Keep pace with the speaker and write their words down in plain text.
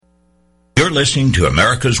You're listening to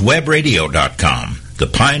America'sWebRadio.com, the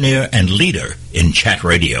pioneer and leader in chat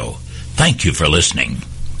radio. Thank you for listening.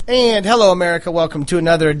 And hello, America. Welcome to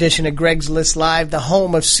another edition of Greg's List Live, the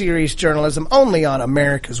home of serious journalism, only on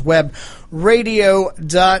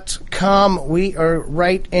America'sWebRadio.com. We are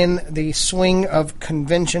right in the swing of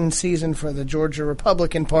convention season for the Georgia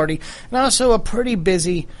Republican Party, and also a pretty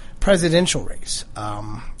busy presidential race.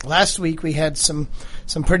 Last week we had some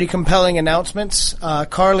pretty compelling announcements.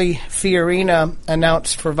 Carly Fiorina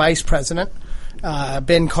announced for vice president.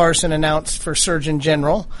 Ben Carson announced for Surgeon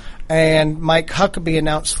General. And Mike Huckabee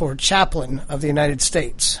announced for chaplain of the United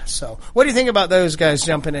States. So what do you think about those guys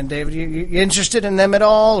jumping in, David? You interested in them at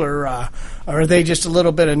all, or are they just a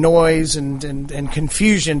little bit of noise and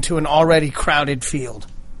confusion to an already crowded field?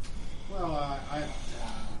 Well,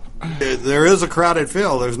 there is a crowded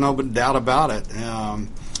field. There's no doubt about it.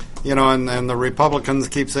 And the Republicans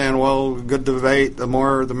keep saying, well, good debate, the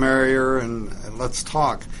more the merrier, and let's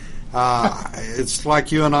talk. It's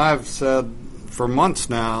like you and I have said for months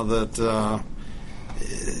now that,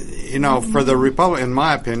 for the in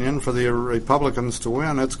my opinion, for the Republicans to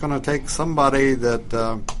win, it's going to take somebody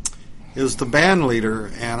that is the band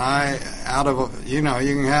leader. And you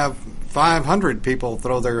can have 500 people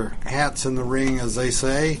throw their hats in the ring, as they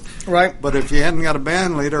say. Right. But if you hadn't got a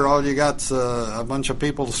band leader, all you got's a bunch of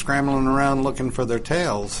people scrambling around looking for their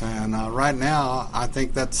tails. And right now, I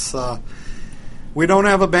think that's... we don't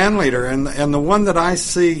have a band leader, and the one that I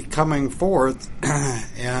see coming forth,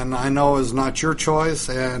 and I know is not your choice,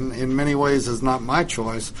 and in many ways is not my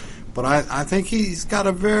choice, but I think he's got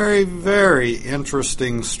a very, very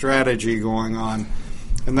interesting strategy going on,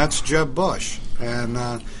 and that's Jeb Bush. And,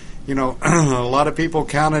 a lot of people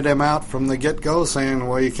counted him out from the get-go, saying,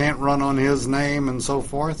 well, you can't run on his name and so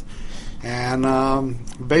forth. And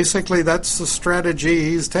basically, that's the strategy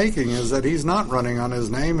he's taking, is that he's not running on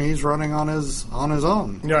his name; he's running on his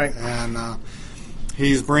own. Right. And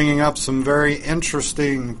he's bringing up some very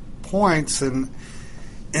interesting points, and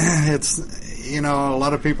it's a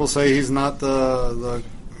lot of people say he's not the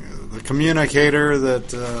communicator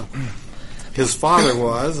that his father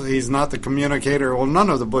was. He's not the communicator. Well,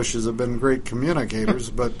 none of the Bushes have been great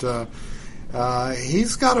communicators, but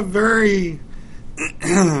he's got a very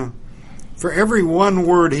for every one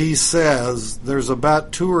word he says, there's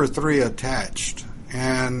about 2 or 3 attached.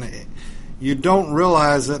 And you don't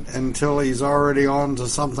realize it until he's already on to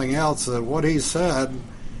something else, that what he said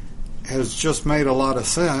has just made a lot of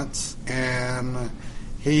sense. And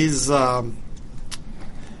he's doing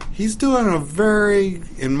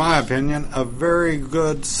in my opinion, a very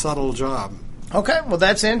good, subtle job. Okay, well,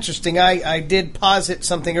 that's interesting. I did posit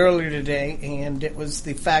something earlier today, and it was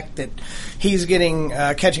the fact that he's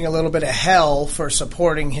catching a little bit of hell for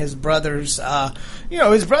supporting his brother's,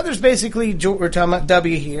 his brother's basically, we're talking about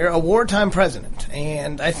W here, a wartime president.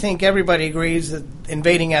 And I think everybody agrees that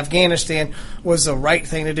invading Afghanistan was the right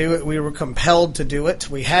thing to do. We were compelled to do it.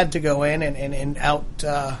 We had to go in and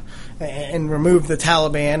remove the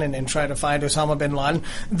Taliban and try to find Osama bin Laden.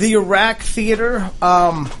 The Iraq theater,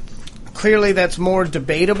 clearly, that's more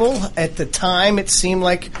debatable. At the time, it seemed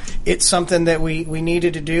like it's something that we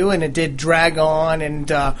needed to do, and it did drag on. And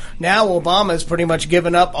now Obama's pretty much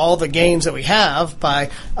given up all the gains that we have by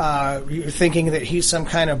thinking that he's some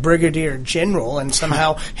kind of brigadier general, and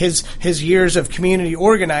somehow his years of community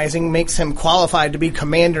organizing makes him qualified to be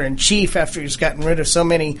commander-in-chief after he's gotten rid of so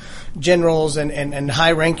many generals and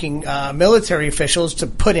high-ranking military officials to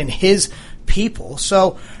put in his people.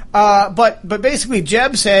 So... But basically,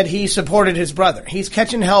 Jeb said he supported his brother. He's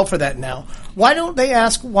catching hell for that now. Why don't they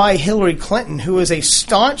ask why Hillary Clinton, who is a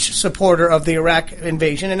staunch supporter of the Iraq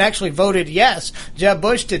invasion and actually voted yes, Jeb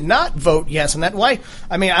Bush did not vote yes on that? Why?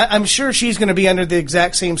 I mean, I'm sure she's going to be under the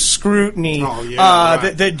exact same scrutiny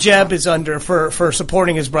that Jeb is under for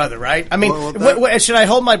supporting his brother, right? I mean, should I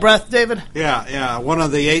hold my breath, David? Yeah. One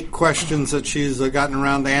of the 8 questions that she's gotten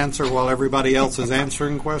around to answer while everybody else is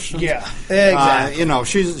answering questions. Yeah,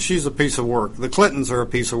 exactly. She's a piece of work. The Clintons are a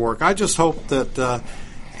piece of work. I just hope that...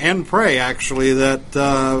 and pray, actually, that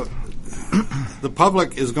the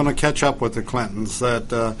public is going to catch up with the Clintons,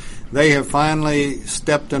 that they have finally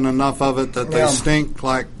stepped in enough of it that they stink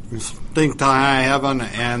to high heaven,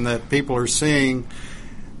 and that people are seeing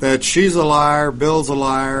that she's a liar, Bill's a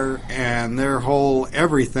liar, and their whole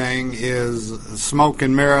everything is smoke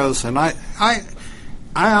and mirrors. And I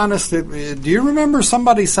honestly, do you remember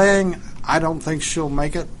somebody saying, I don't think she'll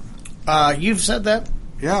make it? You've said that?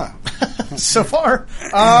 Yeah. So far,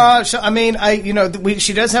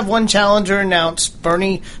 she does have one challenger announced,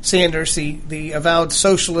 Bernie Sanders, the avowed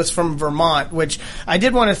socialist from Vermont. Which I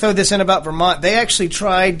did want to throw this in about Vermont. They actually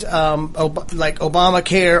tried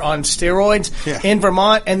Obamacare on steroids in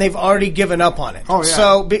Vermont, and they've already given up on it. Oh yeah.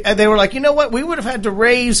 So they were like, you know what? We would have had to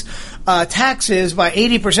raise taxes by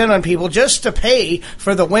 80% on people just to pay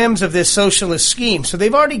for the whims of this socialist scheme. So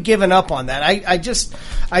they've already given up on that.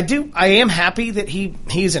 I am happy that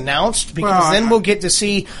he's announced, because then we'll get to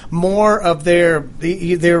see more of their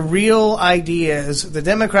real ideas. The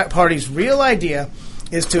Democrat Party's real idea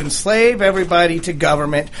is to enslave everybody to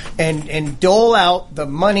government and dole out the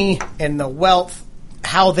money and the wealth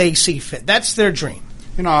how they see fit. That's their dream.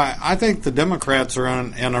 You know, I think the Democrats are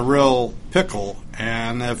in a real pickle,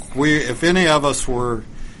 and if any of us were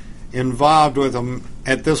involved with them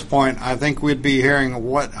at this point, I think we'd be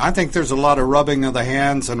hearing I think there's a lot of rubbing of the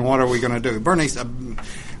hands, and what are we going to do?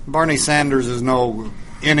 Bernie Sanders is no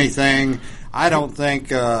anything. I don't think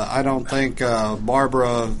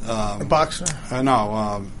Barbara Boxer.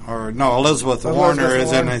 Elizabeth Warner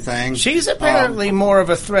is anything. She's apparently more of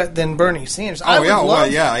a threat than Bernie Sanders. I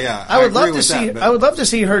would love to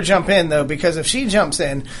see her jump in, though, because if she jumps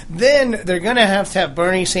in, then they're going to have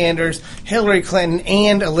Bernie Sanders, Hillary Clinton,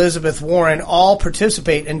 and Elizabeth Warren all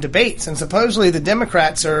participate in debates. And supposedly the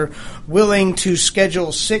Democrats are willing to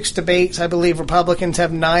schedule 6 debates. I believe Republicans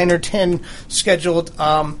have 9 or 10 scheduled.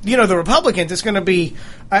 The Republicans, it's going to be,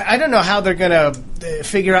 I don't know how they're going to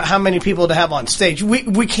figure out how many people to have on stage.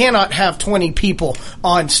 We cannot have 20 people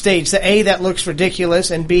on stage. That looks ridiculous,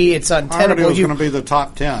 and B, it's untenable. It's going to be the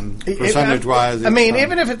top 10 percentage-wise.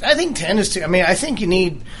 Even if I think 10 is too. I think you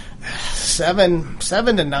need 7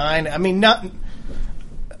 to 9.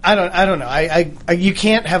 I don't know. You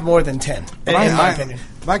can't have more than 10, in my opinion.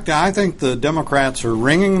 I think the Democrats are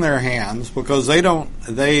wringing their hands because they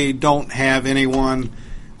don't have anyone.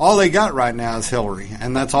 All they got right now is Hillary,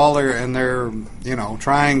 and that's all they're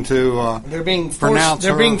trying to. They're being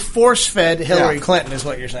force-fed Hillary Clinton, is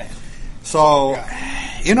what you're saying. So,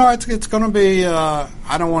 it's going to be.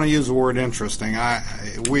 I don't want to use the word interesting.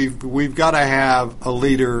 We've got to have a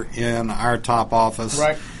leader in our top office,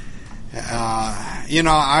 right?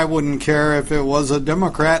 I wouldn't care if it was a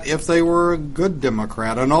Democrat, if they were a good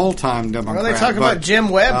Democrat, an old-time Democrat. Well, they talk about Jim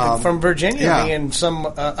Webb from Virginia being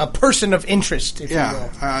a person of interest, if you will.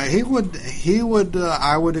 He would.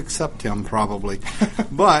 I would accept him probably,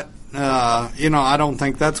 but I don't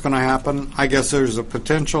think that's going to happen. I guess there's a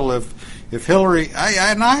potential if Hillary.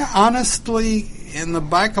 I honestly, in the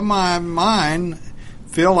back of my mind,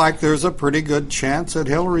 feel like there's a pretty good chance that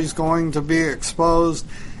Hillary's going to be exposed.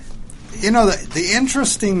 The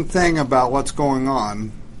interesting thing about what's going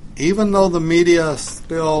on, even though the media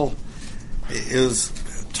still is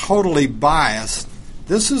totally biased,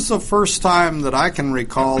 this is the first time that I can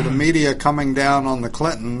recall the media coming down on the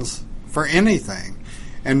Clintons for anything.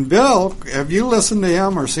 And Bill, have you listened to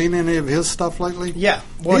him or seen any of his stuff lately? Yeah.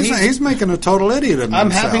 Well, he's making a total idiot of himself.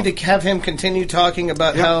 I'm happy to have him continue talking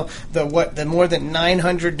about how the more than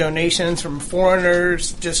 900 donations from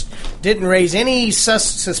foreigners just didn't raise any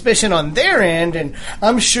suspicion on their end, and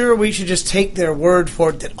I'm sure we should just take their word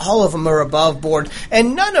for it that all of them are above board,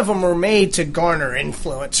 and none of them were made to garner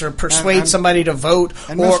influence or persuade somebody to vote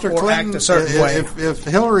or Clinton, act a certain way. If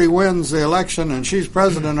Hillary wins the election and she's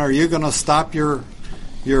president, are you going to stop your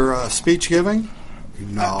speech giving?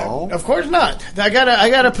 No, of course not. I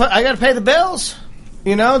gotta pay the bills.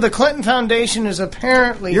 The Clinton Foundation is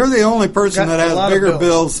apparently. You're the only person that has bigger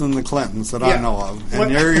bills than the Clintons that I know of,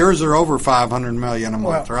 and yours are over $500 million a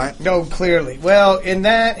month, right? No, clearly. Well, in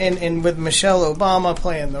that, and with Michelle Obama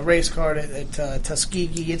playing the race card at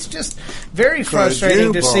Tuskegee, it's just very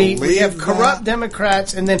frustrating to see. We have corrupt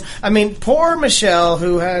Democrats, and then poor Michelle,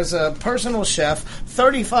 who has a personal chef,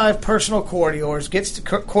 35 personal courtiers, gets to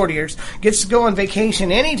go on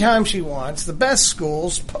vacation anytime she wants, the best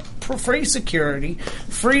schools, free security,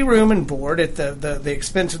 free room and board at the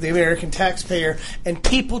expense of the American taxpayer, and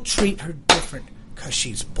people treat her different because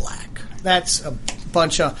she's black. That's a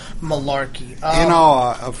bunch of malarkey.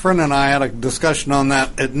 A friend and I had a discussion on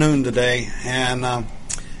that at noon today, and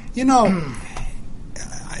you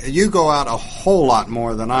go out a whole lot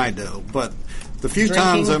more than I do, but the few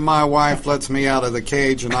times that my wife lets me out of the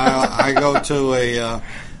cage and I go to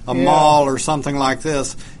a mall or something like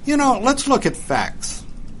this, let's look at facts.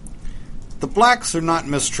 The blacks are not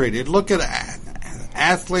mistreated. Look at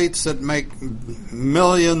athletes that make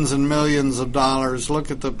millions and millions of dollars. Look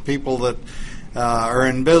at the people that are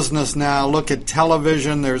in business now. Look at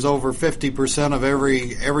television. There's over 50% of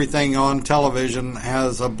everything on television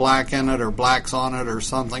has a black in it or blacks on it or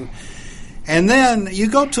something. And then you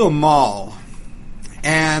go to a mall,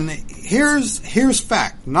 and here's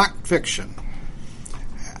fact, not fiction.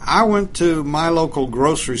 I went to my local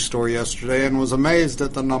grocery store yesterday and was amazed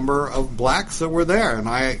at the number of blacks that were there, and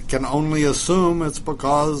I can only assume it's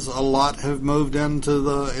because a lot have moved into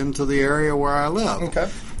the area where I live. Okay.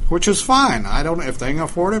 Which is fine. If they can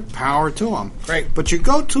afford it, power to them. Great. But you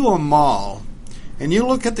go to a mall, and you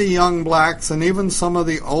look at the young blacks and even some of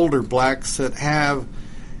the older blacks that have,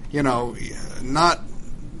 not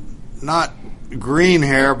green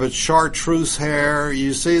hair, but chartreuse hair.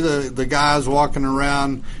 You see the guys walking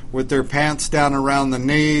around with their pants down around the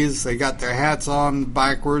knees. They got their hats on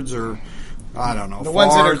backwards, or I don't know. The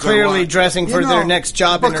ones that are clearly dressing for their next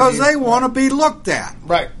job interview. Because they want to be looked at.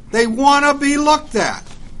 Right. They want to be looked at.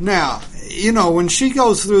 Now, when she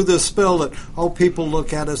goes through this spill that, people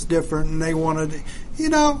look at us different and they want to,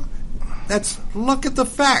 look at the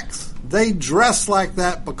facts. They dress like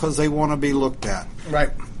that because they want to be looked at. Right.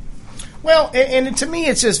 Well, and to me,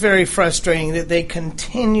 it's just very frustrating that they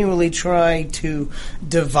continually try to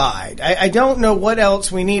divide. I don't know what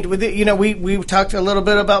else we need with it. We talked a little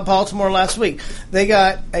bit about Baltimore last week. They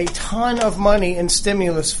got a ton of money in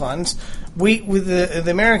stimulus funds. The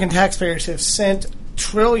American taxpayers have sent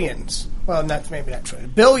trillions. Well, maybe not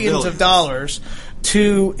trillions, billions of dollars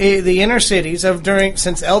to the inner cities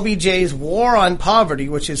since LBJ's war on poverty,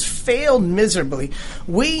 which has failed miserably.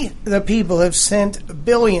 We, the people, have sent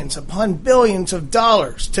billions upon billions of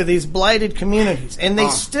dollars to these blighted communities, and they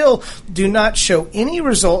still do not show any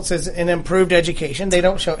results as in improved education. They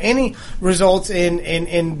don't show any results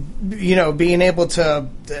in being able to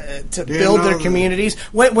build their communities.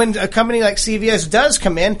 When a company like CVS does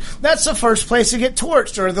come in, that's the first place to get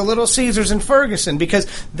torched, or the Little Caesars in Ferguson, because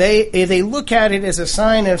they look at it as a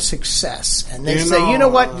sign of success, and they say, you know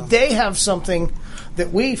what, they have something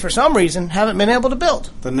that we, for some reason, haven't been able to build.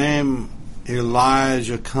 The name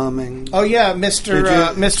Elijah Cummings. Oh yeah,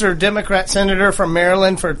 Mr. Democrat senator from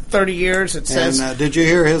Maryland for 30 years. It says. And did you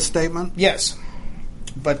hear his statement? Yes,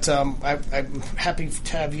 but I'm happy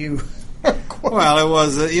to have you. Well, it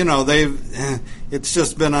was it's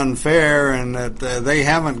just been unfair, and that they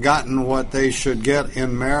haven't gotten what they should get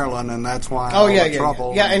in Maryland, and that's why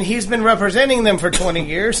trouble. Yeah, and he's been representing them for 20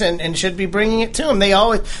 years and should be bringing it to them.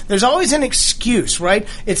 There's always an excuse, right?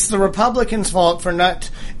 It's the Republicans' fault for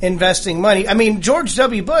not investing money. I mean, George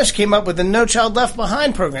W. Bush came up with the No Child Left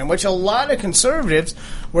Behind program, which a lot of conservatives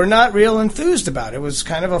were not real enthused about. It was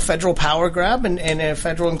kind of a federal power grab and a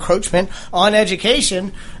federal encroachment on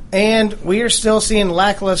education. And we are still seeing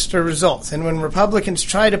lackluster results. And when Republicans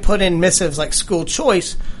try to put in missives like school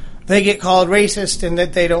choice, they get called racist and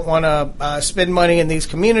that they don't want to spend money in these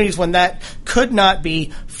communities, when that could not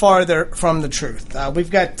be farther from the truth.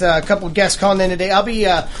 We've got a couple of guests calling in today. I'll be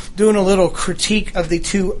doing a little critique of the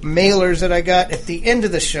two mailers that I got at the end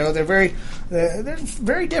of the show. They're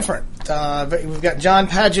very different. We've got John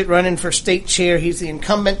Padgett running for state chair. He's the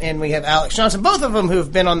incumbent, and we have Alex Johnson, both of them who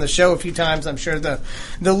have been on the show a few times. I'm sure the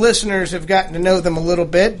listeners have gotten to know them a little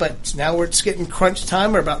bit, but now it's getting crunch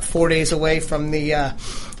time. We're about 4 days away from the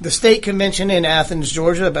state convention in Athens,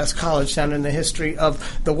 Georgia, the best college town in the history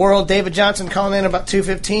of the world. David Johnson calling in about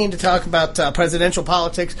 2:15 to talk about presidential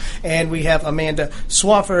politics, and we have Amanda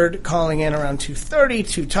Swafford calling in around 2:30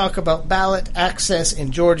 to talk about ballot access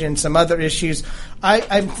in Georgia and some other issues.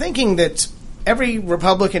 I'm thinking that every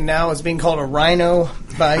Republican now is being called a rhino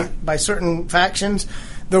by certain factions.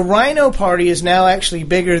 The Rhino Party is now actually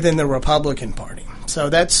bigger than the Republican Party. So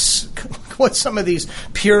that's what some of these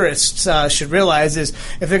purists should realize, is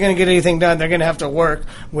if they're going to get anything done, they're going to have to work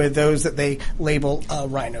with those that they label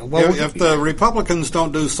rhino. Well, if the Republicans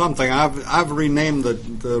don't do something, I've renamed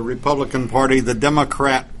the Republican Party the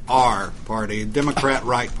Democrat R Party, Democrat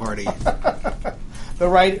Right Party. The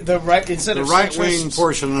right instead of right-wing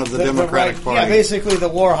portion of the Democratic Party. Yeah, basically the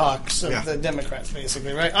Warhawks of the Democrats,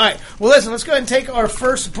 basically, right? All right. Well, listen, let's go ahead and take our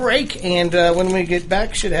first break, and when we get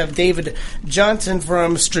back, should have David Johnson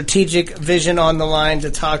from Strategic Vision on the line to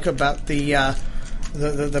talk about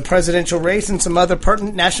the presidential race and some other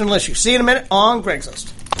pertinent national issues. See you in a minute on Greg's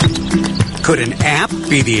List. Could an app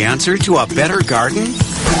be the answer to a better garden?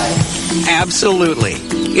 Absolutely.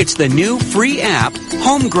 It's the new free app,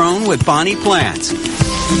 Homegrown with Bonnie Plants.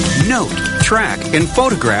 Note, track, and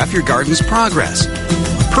photograph your garden's progress.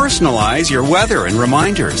 Personalize your weather and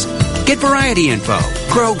reminders. Get variety info,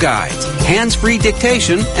 grow guides, hands-free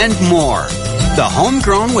dictation, and more. The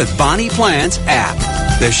Homegrown with Bonnie Plants app,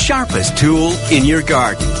 the sharpest tool in your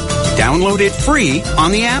garden. Download it free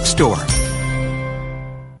on the App Store.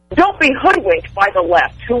 Don't be hoodwinked by the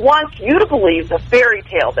left, who wants you to believe the fairy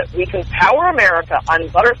tale that we can power America on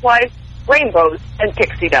butterflies, rainbows, and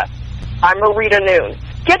pixie dust. I'm Marita Noon.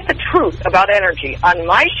 Get the truth about energy on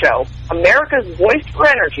my show, America's Voice for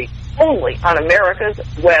Energy, only on America's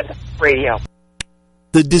Web Radio.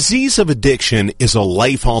 The disease of addiction is a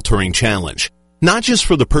life-altering challenge, not just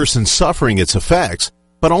for the person suffering its effects,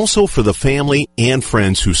 but also for the family and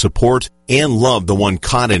friends who support and love the one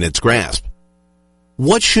caught in its grasp.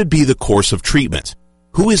 What should be the course of treatment?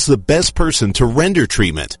 Who is the best person to render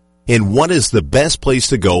treatment? And what is the best place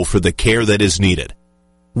to go for the care that is needed?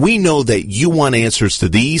 We know that you want answers to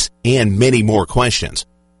these and many more questions.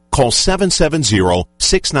 Call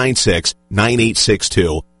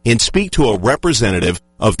 770-696-9862 and speak to a representative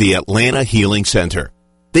of the Atlanta Healing Center.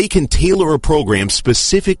 They can tailor a program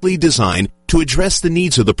specifically designed to address the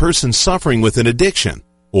needs of the person suffering with an addiction,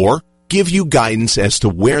 or give you guidance as to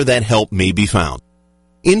where that help may be found.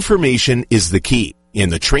 Information is the key, and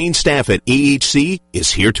the trained staff at AHC is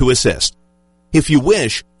here to assist. If you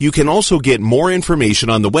wish, you can also get more information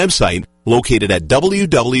on the website located at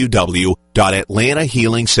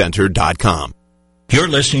www.atlantahealingcenter.com. You're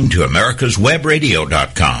listening to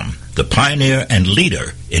America'sWebRadio.com, the pioneer and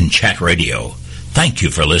leader in chat radio. Thank you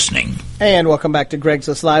for listening. And welcome back to Greg's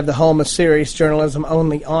List Live, the home of serious journalism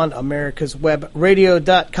only on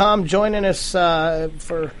America'sWebRadio.com. Joining us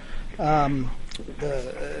for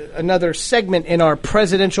another segment in our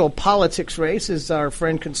presidential politics race is our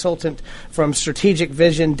friend consultant from Strategic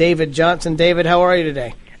Vision, David Johnson. David, how are you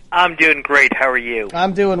today? I'm doing great. How are you?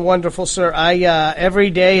 I'm doing wonderful, sir. Every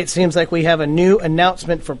day it seems like we have a new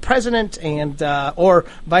announcement for president and or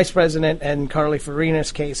vice president, and Carly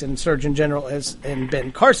Fiorina's case, and Surgeon General is in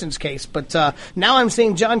Ben Carson's case. But now I'm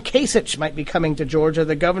seeing John Kasich might be coming to Georgia,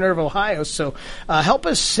 the governor of Ohio. So help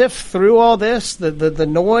us sift through all this, the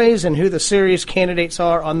noise, and who the serious candidates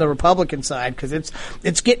are on the Republican side, because it's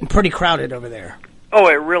getting pretty crowded over there. Oh,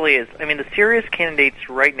 it really is. I mean, the serious candidates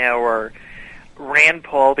right now are Rand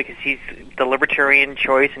Paul, because he's the libertarian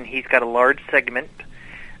choice and he's got a large segment.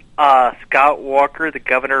 Scott Walker, the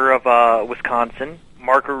governor of Wisconsin.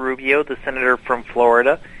 Marco Rubio, the senator from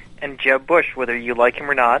Florida. And Jeb Bush, whether you like him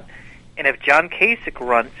or not. And if John Kasich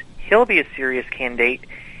runs, he'll be a serious candidate.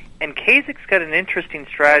 And Kasich's got an interesting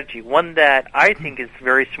strategy, one that I think is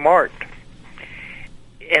very smart.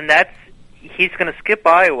 And that's, he's going to skip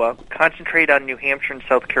Iowa, concentrate on New Hampshire and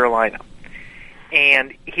South Carolina.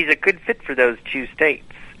 And he's a good fit for those two states.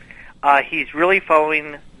 He's really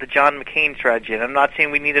following the John McCain strategy. And I'm not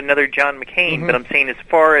saying we need another John McCain, but I'm saying as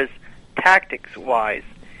far as tactics-wise,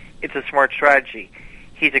 it's a smart strategy.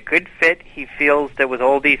 He's a good fit. He feels that with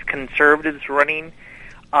all these conservatives running,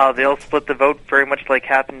 they'll split the vote very much like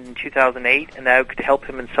happened in 2008, and that could help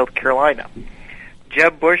him in South Carolina.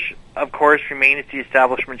 Jeb Bush, of course, remains the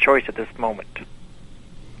establishment choice at this moment.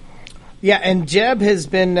 Yeah, and Jeb has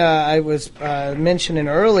been, I was mentioning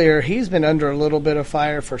earlier, he's been under a little bit of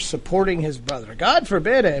fire for supporting his brother. God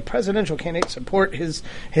forbid a presidential candidate support his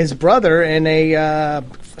brother in a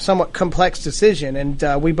somewhat complex decision.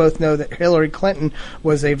 And we both know that Hillary Clinton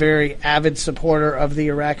was a very avid supporter of the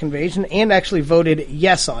Iraq invasion and actually voted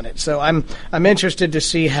yes on it. So I'm interested to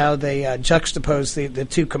see how they juxtapose the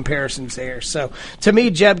two comparisons there. So to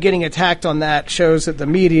me, Jeb getting attacked on that shows that the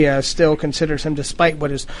media still considers him, despite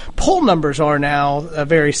what his poll numbers are now, a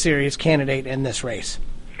very serious candidate in this race.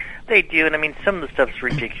 They do, and I mean, some of the stuff's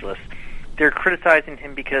ridiculous. They're criticizing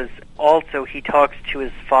him because also he talks to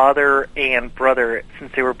his father and brother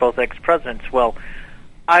since they were both ex-presidents. Well,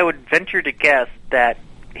 I would venture to guess that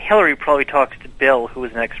Hillary probably talks to Bill, who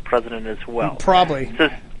was an ex-president as well. Probably. So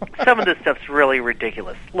some of this stuff's really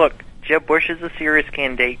ridiculous. Look, Jeb Bush is a serious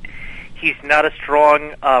candidate. He's not a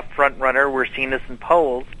strong front-runner. We're seeing this in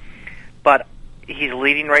polls. But he's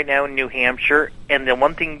leading right now in New Hampshire, and the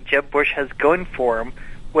one thing Jeb Bush has going for him,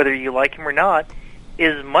 whether you like him or not,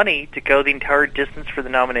 is money to go the entire distance for the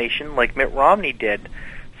nomination like Mitt Romney did.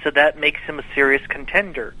 So that makes him a serious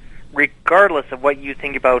contender, regardless of what you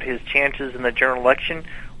think about his chances in the general election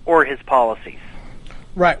or his policies.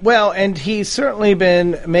 Right. Well, and he's certainly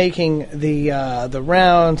been making the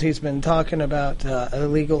rounds. He's been talking about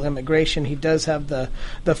illegal immigration. He does have the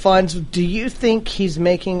funds. Do you think he's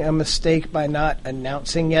making a mistake by not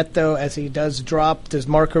announcing yet, though, as he does drop? Does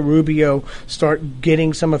Marco Rubio start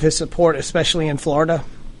getting some of his support, especially in Florida?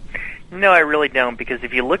 No, I really don't, because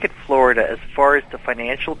if you look at Florida, as far as the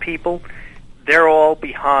financial people, they're all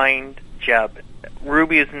behind Jeb.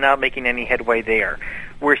 Rubio's not making any headway there.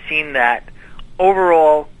 We're seeing that.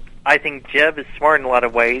 Overall, I think Jeb is smart in a lot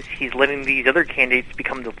of ways. He's letting these other candidates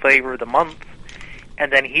become the flavor of the month,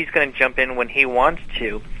 and then he's going to jump in when he wants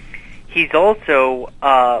to. He's also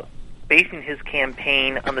basing his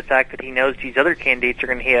campaign on the fact that he knows these other candidates are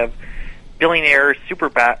going to have billionaire super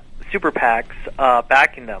PACs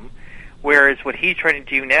backing them, Whereas what he's trying to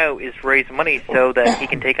do now is raise money so that he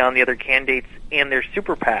can take on the other candidates and their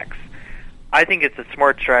super PACs. I think it's a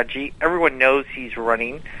smart strategy. Everyone knows he's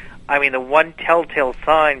running. I mean, the one telltale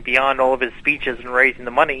sign beyond all of his speeches and raising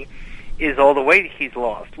the money is all the weight he's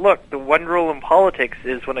lost. Look, the one rule in politics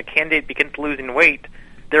is when a candidate begins losing weight,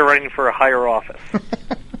 they're running for a higher office.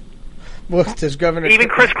 Well, does Governor even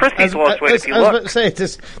Chris Christie's lost weight? If you I was look, about to say,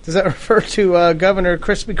 does that refer to Governor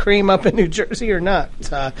Krispy Kreme up in New Jersey or not?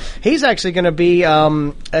 He's actually going to be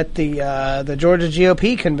at the Georgia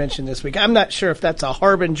GOP convention this week. I'm not sure if that's a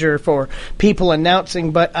harbinger for people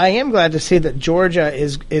announcing, but I am glad to see that Georgia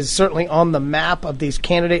is certainly on the map of these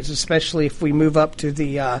candidates, especially if we move up to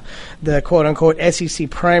the quote unquote SEC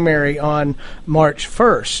primary on March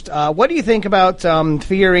 1st. What do you think about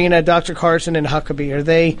Fiorina, Dr. Carson, and Huckabee?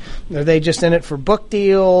 Are they just in it for book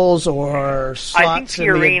deals or slots? I think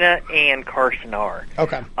Fiorina and Carson are.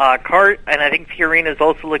 Okay. And I think Fiorina is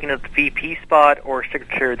also looking at the VP spot or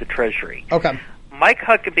Secretary of the Treasury. Okay. Mike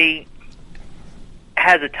Huckabee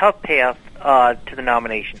has a tough path to the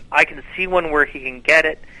nomination. I can see one where he can get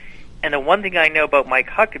it. And the one thing I know about Mike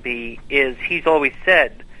Huckabee is he's always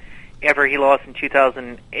said, after he lost in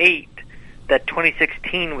 2008, that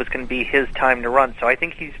 2016 was going to be his time to run. So I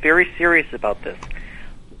think he's very serious about this.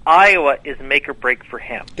 Iowa is make or break for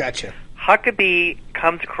him. Gotcha. Huckabee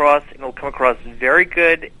comes across and will come across very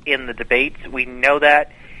good in the debates. We know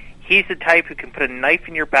that. He's the type who can put a knife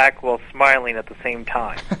in your back while smiling at the same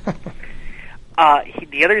time.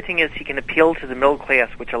 The other thing is he can appeal to the middle class,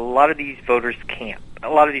 which a lot of these voters can't. A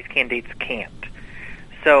lot of these candidates can't.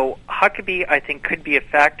 So Huckabee, I think, could be a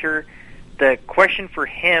factor. The question for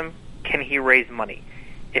him, can he raise money?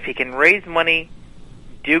 If he can raise money,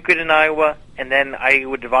 do good in Iowa, and then I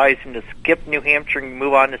would advise him to skip New Hampshire and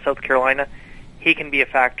move on to South Carolina, he can be a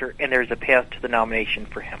factor, and there's a path to the nomination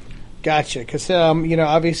for him. Gotcha. Because,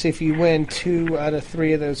 obviously if you win 2 out of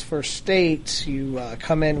 3 of those first states, you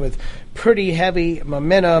come in with pretty heavy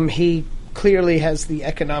momentum. He clearly has the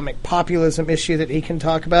economic populism issue that he can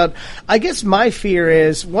talk about. I guess my fear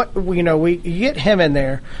is, we get him in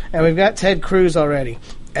there, and we've got Ted Cruz already.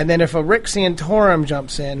 And then if a Rick Santorum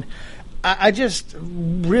jumps in, I just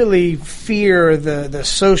really fear the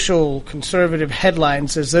social conservative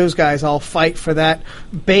headlines as those guys all fight for that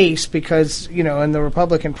base because, in the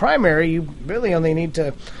Republican primary, you really only need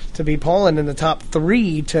to be polling in the top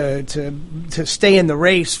 3 to stay in the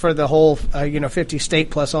race for the whole, 50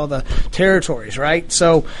 state plus all the territories, right?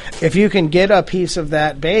 So if you can get a piece of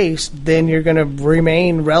that base, then you're going to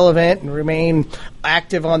remain relevant and remain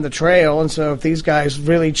active on the trail. And so if these guys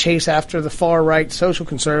really chase after the far-right social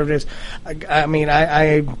conservatives, I'm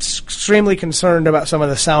extremely concerned about some of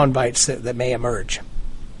the sound bites that may emerge.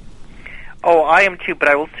 Oh, I am too, but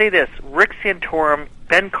I will say this. Rick Santorum,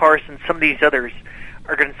 Ben Carson, some of these others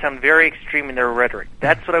are going to sound very extreme in their rhetoric.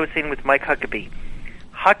 That's what I was saying with Mike Huckabee.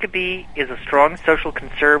 Huckabee is a strong social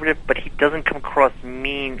conservative, but he doesn't come across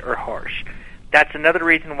mean or harsh. That's another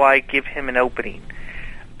reason why I give him an opening.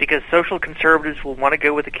 Because social conservatives will want to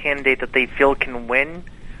go with a candidate that they feel can win.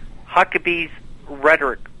 Huckabee's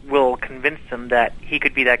rhetoric will convince them that he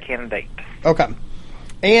could be that candidate. Okay.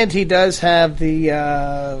 And he does have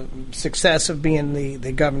the success of being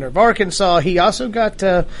the governor of Arkansas. He also got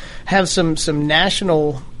to have some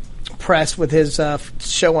national press with his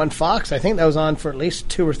show on Fox. I think that was on for at least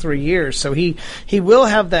 2 or 3 years. So he will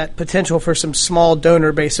have that potential for some small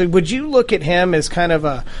donor base. So would you look at him as kind of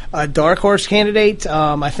a dark horse candidate?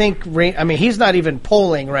 He's not even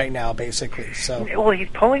polling right now, basically. So well, he's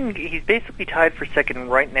polling. He's basically tied for second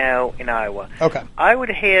right now in Iowa. Okay. I would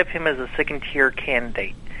have him as a second-tier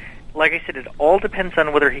candidate. Like I said, it all depends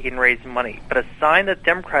on whether he can raise money. But a sign that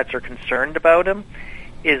Democrats are concerned about him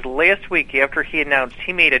is last week after he announced,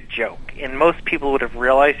 he made a joke. And most people would have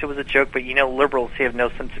realized it was a joke, but liberals have no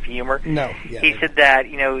sense of humor. No. Yeah, he said that,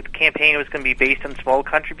 the campaign was going to be based on small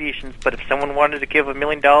contributions, but if someone wanted to give $1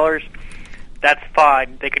 million, that's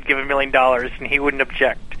fine. They could give $1 million, and he wouldn't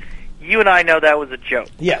object. You and I know that was a joke.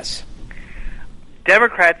 Yes.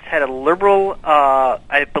 Democrats had a liberal,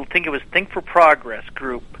 I think it was Think for Progress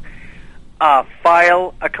group,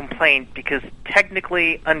 file a complaint because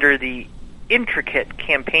technically under the intricate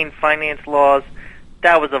campaign finance laws,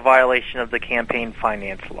 that was a violation of the campaign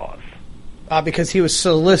finance laws. Because he was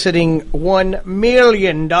soliciting $1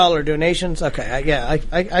 million donations? Okay,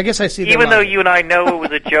 I guess I see that. Even though you and I know it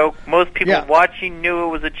was a joke, most people watching knew it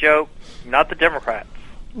was a joke, not the Democrats.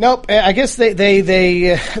 Nope. I guess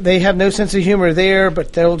they have no sense of humor there,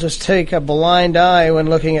 but they'll just take a blind eye when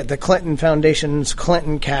looking at the Clinton Foundation's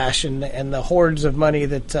Clinton cash and the hordes of money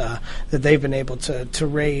that they've been able to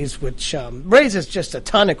raise, which raises just a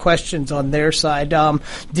ton of questions on their side.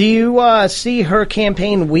 Do you see her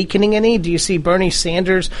campaign weakening any? Do you see Bernie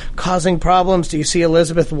Sanders causing problems? Do you see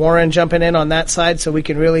Elizabeth Warren jumping in on that side so we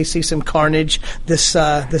can really see some carnage this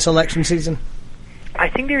election season? I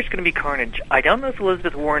think there's going to be carnage. I don't know if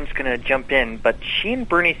Elizabeth Warren's going to jump in, but she and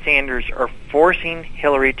Bernie Sanders are forcing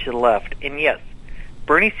Hillary to the left. And yes,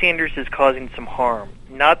 Bernie Sanders is causing some harm.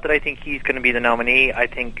 Not that I think he's going to be the nominee. I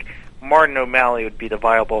think Martin O'Malley would be the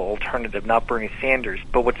viable alternative, not Bernie Sanders.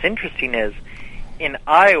 But what's interesting is, in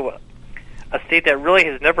Iowa, a state that really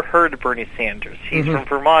has never heard of Bernie Sanders. He's from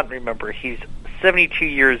Vermont, remember. He's 72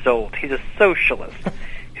 years old. He's a socialist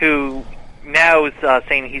who now is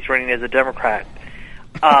saying he's running as a Democrat.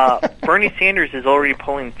 Bernie Sanders is already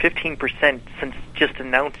polling 15% since just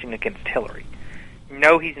announcing against Hillary.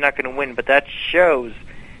 No, he's not going to win, but that shows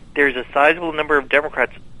there's a sizable number of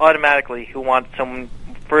Democrats automatically who want someone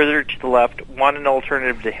further to the left, want an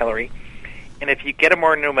alternative to Hillary. And if you get a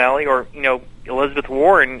Martin O'Malley or, Elizabeth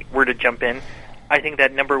Warren were to jump in, I think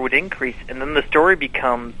that number would increase. And then the story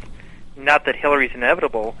becomes not that Hillary's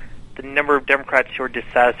inevitable, the number of Democrats who are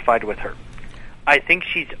dissatisfied with her. I think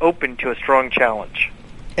she's open to a strong challenge.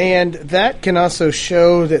 And that can also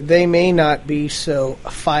show that they may not be so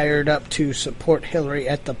fired up to support Hillary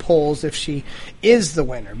at the polls if she is the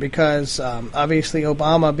winner, because obviously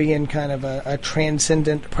Obama being kind of a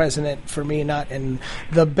transcendent president, for me, not in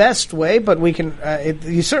the best way, but we can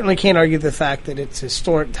you certainly can't argue the fact that it's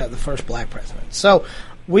historic to have the first black president. So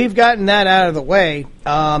we've gotten that out of the way.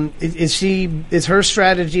 Is her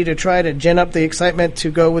strategy to try to gin up the excitement to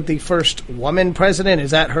go with the first woman president?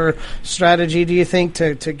 Is that her strategy, do you think,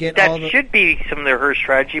 to get that all the... should be some of her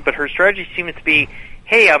strategy, but her strategy seems to be,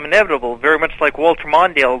 hey, I'm inevitable, very much like Walter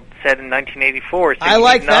Mondale said in 1984. So I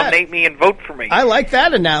like that. Nominate me and vote for me. I like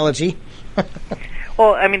that analogy.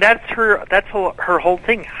 Well, I mean, that's her whole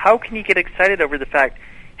thing. How can you get excited over the fact,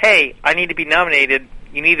 hey, I need to be nominated,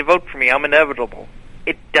 you need to vote for me, I'm inevitable?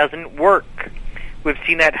 It doesn't work. We've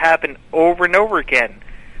seen that happen over and over again.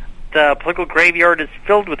 The political graveyard is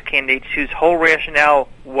filled with candidates whose whole rationale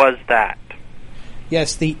was that.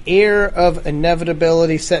 Yes, the air of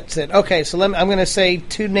inevitability sets in. Okay, so I'm going to say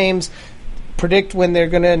two names. Predict when they're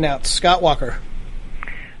going to announce. Scott Walker.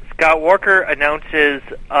 Scott Walker announces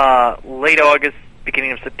late August,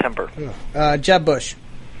 beginning of September. Jeb Bush.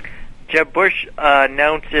 Jeb Bush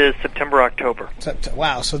announces September, October.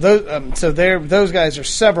 Wow! So those guys are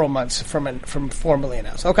several months from formally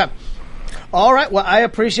announced. Okay. All right. Well, I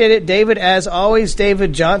appreciate it, David. As always,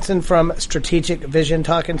 David Johnson from Strategic Vision,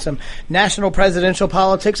 talking some national presidential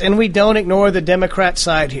politics, and we don't ignore the Democrat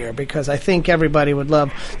side here, because I think everybody would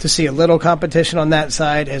love to see a little competition on that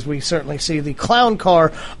side, as we certainly see the clown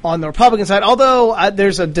car on the Republican side. Although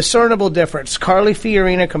there's a discernible difference. Carly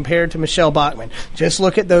Fiorina compared to Michelle Bachmann. Just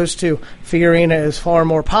look at those two. Fiorina is far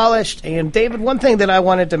more polished. And David, one thing that I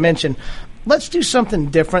wanted to mention. Let's do something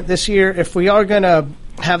different this year. If we are going to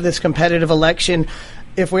have this competitive election,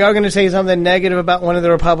 if we are going to say something negative about one of the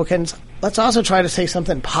Republicans, let's also try to say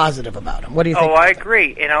something positive about him. What do you think? Oh, I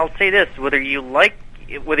agree. And I'll say this, whether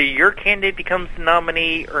your candidate becomes the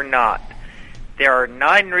nominee or not, there are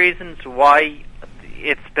 9 reasons why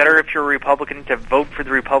it's better if you're a Republican to vote for the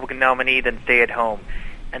Republican nominee than stay at home.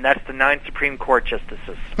 And that's the 9 Supreme Court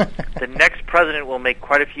justices. The next president will make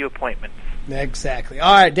quite a few appointments. Exactly.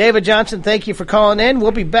 All right, David Johnson, thank you for calling in.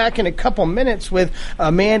 We'll be back in a couple minutes with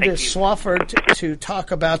Amanda Swafford to talk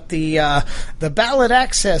about the ballot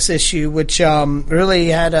access issue, which really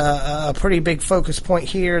had a pretty big focus point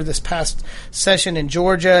here this past session in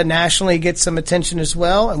Georgia. Nationally, gets some attention as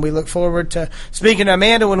well, and we look forward to speaking to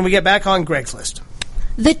Amanda when we get back on Greg's List.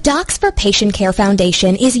 The Docs for Patient Care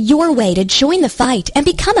Foundation is your way to join the fight and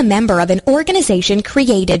become a member of an organization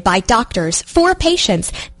created by doctors for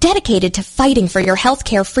patients, dedicated to fighting for your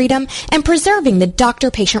healthcare freedom and preserving the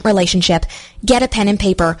doctor-patient relationship. Get a pen and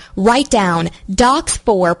paper. Write down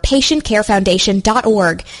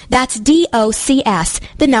docs4patientcarefoundation.org. That's DOCS,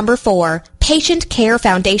 the number 4,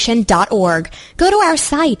 patientcarefoundation.org. Go to our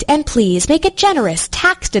site and please make a generous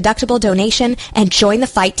tax-deductible donation and join the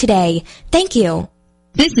fight today. Thank you.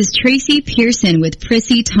 This is Tracy Pearson with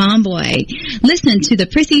Prissy Tomboy. Listen to the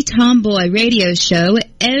Prissy Tomboy radio show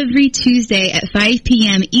every Tuesday at 5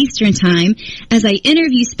 p.m. Eastern Time as I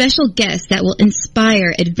interview special guests that will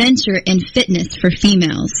inspire adventure and fitness for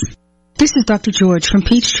females. This is Dr. George from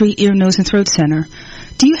Peachtree Ear, Nose, and Throat Center.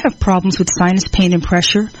 Do you have problems with sinus pain and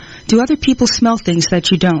pressure? Do other people smell things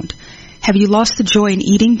that you don't? Have you lost the joy in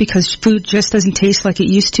eating because food just doesn't taste like it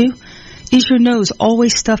used to? Is your nose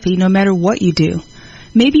always stuffy no matter what you do?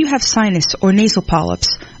 Maybe you have sinus or nasal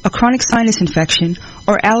polyps, a chronic sinus infection,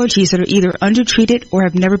 or allergies that are either undertreated or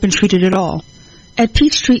have never been treated at all. At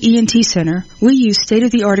Peachtree ENT Center, we use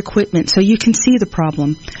state-of-the-art equipment so you can see the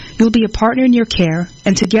problem. You'll be a partner in your care,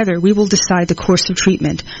 and together we will decide the course of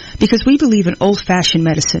treatment, because we believe in old-fashioned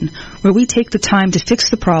medicine, where we take the time to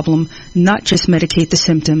fix the problem, not just medicate the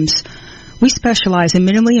symptoms. We specialize in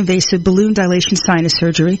minimally invasive balloon dilation sinus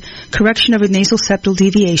surgery, correction of a nasal septal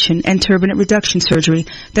deviation, and turbinate reduction surgery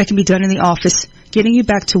that can be done in the office, getting you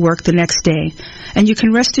back to work the next day. And you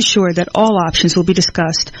can rest assured that all options will be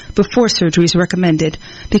discussed before surgery is recommended,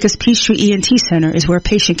 because Peachtree ENT Center is where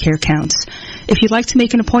patient care counts. If you'd like to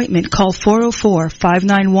make an appointment, call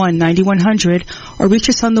 404-591-9100 or reach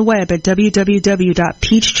us on the web at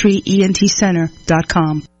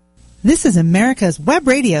www.peachtreeentcenter.com. This is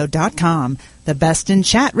AmericasWebRadio.com, the best in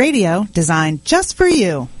chat radio designed just for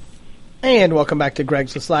you. And welcome back to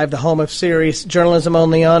Greg's List Live, the home of serious journalism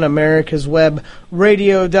only on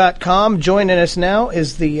AmericasWebRadio.com. Joining us now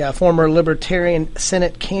is the former Libertarian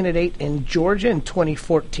Senate candidate in Georgia in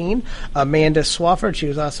 2014, Amanda Swafford. She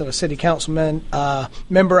was also a city councilman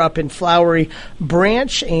member up in Flowery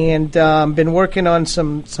Branch, and been working on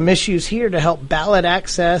some issues here to help ballot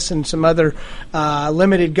access and some other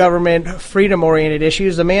limited government freedom-oriented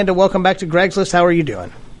issues. Amanda, welcome back to Greg's List. How are you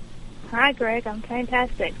doing? Hi, Greg. I'm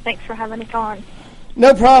fantastic. Thanks for having us on.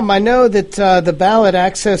 No problem. I know that the ballot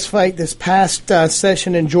access fight this past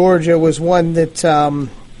session in Georgia was one that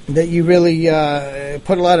that you really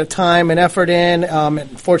put a lot of time and effort in.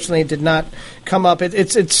 Unfortunately, it did not come up.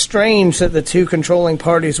 It's strange that the two controlling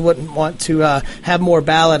parties wouldn't want to have more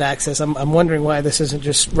ballot access. I'm wondering why this isn't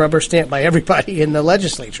just rubber stamped by everybody in the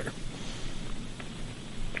legislature.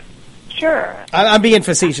 Sure. I'm being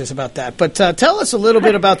facetious about that, but tell us a little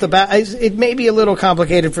bit about the it may be a little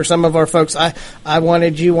complicated for some of our folks. I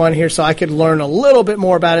wanted you on here so I could learn a little bit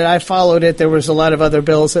more about it. I followed it. There was a lot of other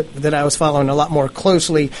bills that I was following a lot more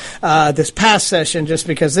closely this past session, just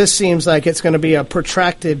because this seems like it's going to be a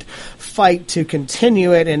protracted fight to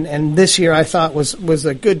continue it, and this year I thought was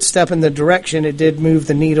a good step in the direction. It did move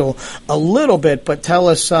the needle a little bit, but tell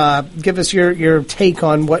us, give us your take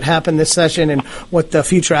on what happened this session and what the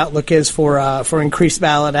future outlook is for increased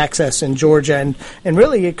ballot access in Georgia, and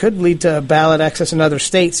really it could lead to ballot access in other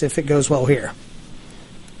states if it goes well here.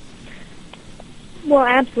 Well,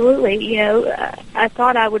 absolutely. You know, I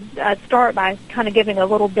thought I would start by kind of giving a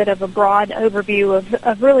little bit of a broad overview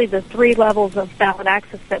of really the three levels of ballot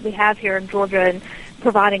access that we have here in Georgia, and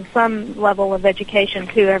providing some level of education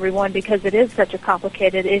to everyone, because it is such a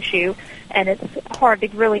complicated issue, and it's hard to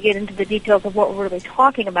really get into the details of what we're really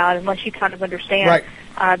talking about unless you kind of understand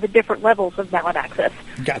the different levels of ballot access.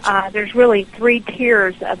 Gotcha. There's really three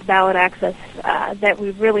tiers of ballot access that we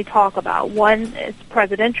really talk about. One is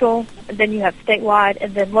presidential, then you have statewide,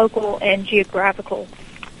 and then local and geographical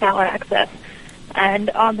ballot access. And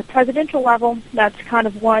on the presidential level, that's kind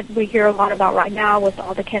of what we hear a lot about right now with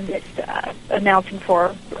all the candidates announcing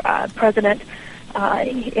for president.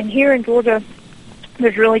 And here in Georgia,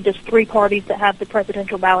 there's really just three parties that have the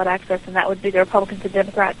presidential ballot access, and that would be the Republicans and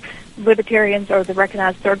Democrats. Libertarians are the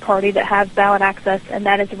recognized third party that has ballot access, and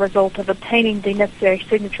that is a result of obtaining the necessary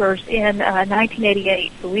signatures in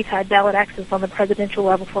 1988. So we've had ballot access on the presidential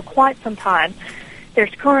level for quite some time.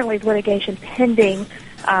 There's currently litigation pending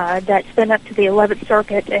that's been up to the 11th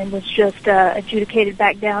Circuit and was just adjudicated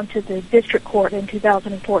back down to the district court in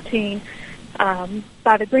 2014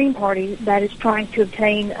 by the Green Party that is trying to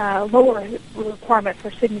obtain lower requirement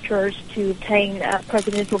for signatures to obtain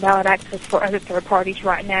presidential ballot access for other third parties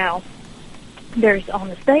right now. There's on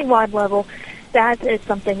the statewide level, that is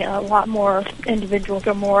something a lot more individuals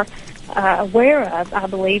are more aware of, I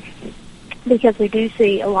believe, because we do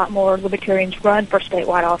see a lot more libertarians run for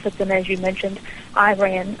statewide office. And as you mentioned, I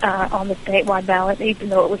ran on the statewide ballot, even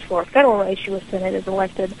though it was for a federal race. U.S. Senate is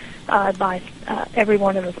elected by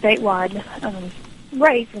everyone in the statewide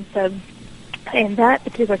race. And so in that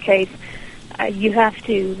particular case, you have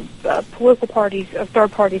to, political parties or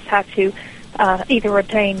third parties have to either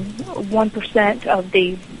obtain 1% of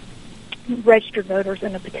the registered voters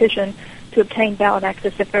in a petition to obtain ballot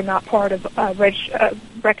access if they're not part of a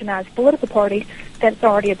recognized political party that's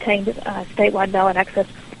already obtained statewide ballot access,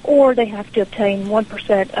 or they have to obtain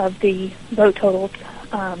 1% of the vote totals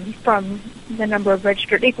from the number of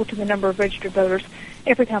registered, equal to the number of registered voters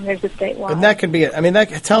every time there's a statewide. And that could be it. I mean,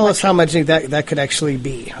 tell us how much that could actually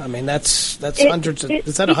be. I mean, that's hundreds of.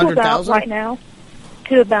 Is that 100,000 right now?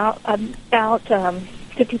 To about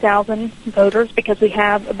to 50,000 voters because we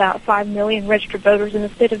have about 5 million registered voters in the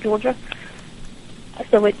state of Georgia.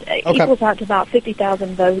 So it equals out to about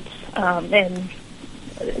 50,000 votes, and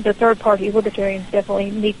the third-party libertarians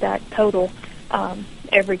definitely meet that total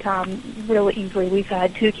every time really easily. We've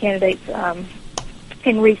had 2 candidates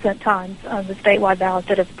in recent times on the statewide ballot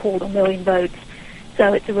that have pulled 1 million votes.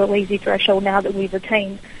 So it's a real easy threshold now that we've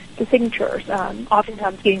attained the signatures.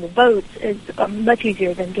 Oftentimes getting the votes is much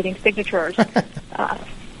easier than getting signatures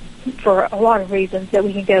for a lot of reasons that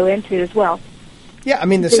we can go into as well. Yeah, I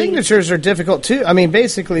mean, the signatures are difficult, too. I mean,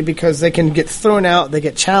 basically because they can get thrown out, they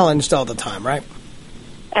get challenged all the time, right?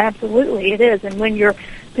 Absolutely, it is. And when you're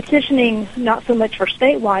petitioning not so much for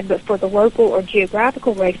statewide, but for the local or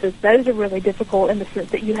geographical races, those are really difficult in the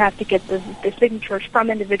sense that you have to get the signatures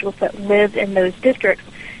from individuals that live in those districts,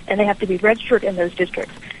 and they have to be registered in those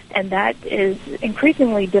districts. And that is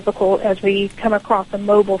increasingly difficult as we come across a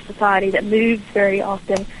mobile society that moves very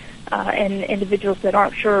often, and individuals that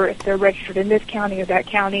aren't sure if they're registered in this county or that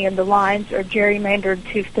county, and the lines are gerrymandered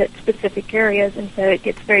to fit specific areas, and so it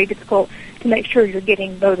gets very difficult to make sure you're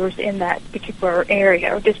getting voters in that particular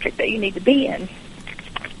area or district that you need to be in.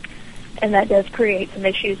 And that does create some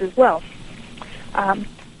issues as well.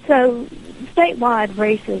 So statewide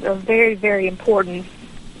races are very, very important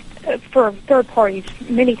for third parties.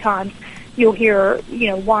 Many times you'll hear,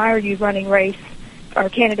 why are you running race or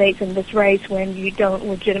candidates in this race when you don't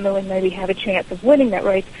legitimately maybe have a chance of winning that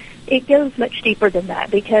race? It goes much deeper than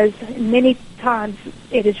that because many times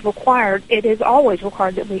it is always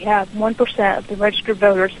required that we have 1% of the registered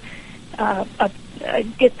voters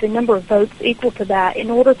get the number of votes equal to that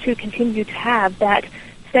in order to continue to have that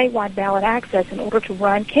statewide ballot access in order to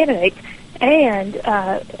run candidates and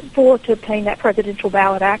to obtain that presidential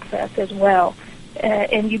ballot access as well.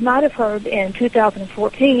 And you might have heard in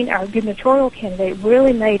 2014, our gubernatorial candidate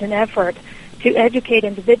really made an effort to educate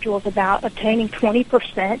individuals about obtaining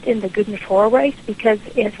 20% in the gubernatorial race, because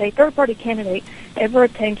if a third-party candidate ever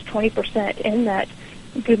obtains 20% in that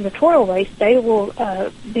gubernatorial race, they will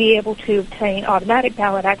be able to obtain automatic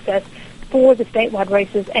ballot access for the statewide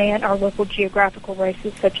races and our local geographical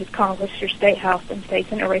races, such as Congress, your state house, and state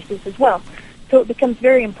senate races as well. So it becomes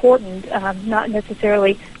very important, not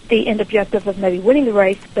necessarily the end objective of maybe winning the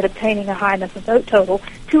race, but obtaining a high enough vote total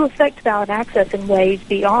to affect ballot access in ways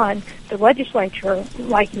beyond the legislature,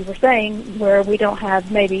 like you were saying, where we don't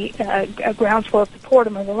have maybe a groundswell of support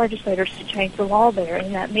among the legislators to change the law there,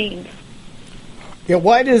 and that means. Yeah,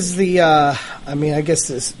 why does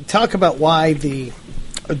talk about why the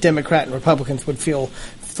Democrat and Republicans would feel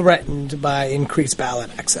threatened by increased ballot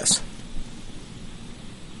access.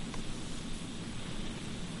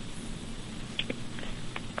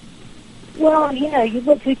 Well, you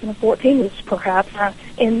look 2014 was perhaps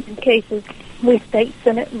in cases with state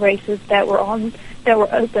senate races that were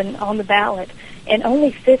open on the ballot, and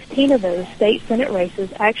only 15 of those state senate races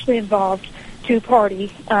actually involved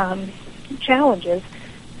two-party challenges,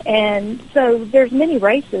 and so there's many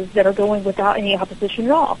races that are going without any opposition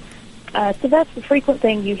at all. So that's the frequent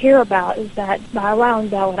thing you hear about, is that by allowing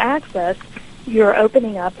ballot access, you're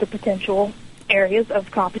opening up the potential areas of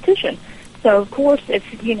competition. So, of course,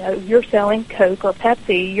 if, you're selling Coke or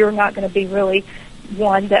Pepsi, you're not going to be really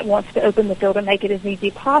one that wants to open the field and make it as easy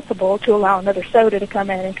as possible to allow another soda to come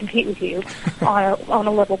in and compete with you on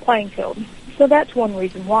a level playing field. So that's one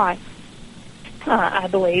reason why, I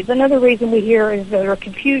believe. Another reason we hear is voter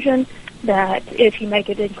confusion, that if you make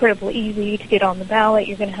it incredibly easy to get on the ballot,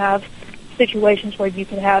 you're going to have situations where you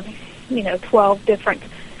can have, 12 different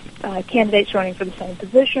candidates running for the same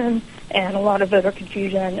position, and a lot of voter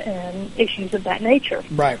confusion and issues of that nature.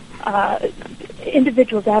 Right.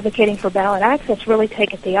 Individuals advocating for ballot access really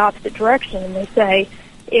take it the opposite direction, and they say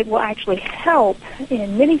it will actually help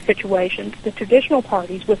in many situations the traditional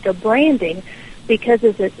parties with their branding, because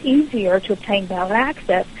as it's easier to obtain ballot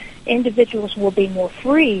access, individuals will be more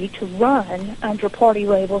free to run under party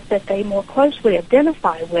labels that they more closely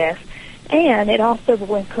identify with. And it also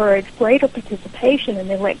will encourage greater participation in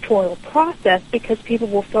the electoral process, because people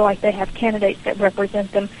will feel like they have candidates that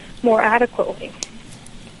represent them more adequately.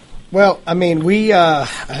 Well, I mean,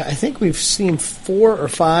 I think we've seen 4 or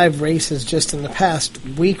 5 races just in the past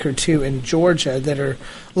week or two in Georgia that are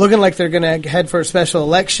looking like they're going to head for a special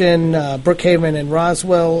election. Brookhaven and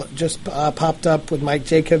Roswell just popped up, with Mike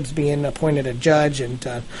Jacobs being appointed a judge, and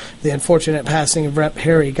the unfortunate passing of Rep.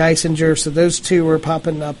 Harry Geisinger. So those two were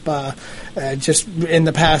popping up just in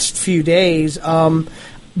the past few days.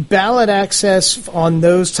 Ballot access on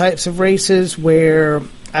those types of races where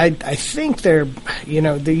I think they're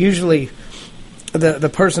usually the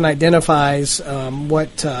person identifies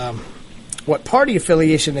what what party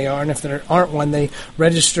affiliation they are, and if there aren't one, they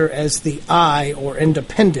register as the I or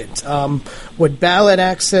independent. Would ballot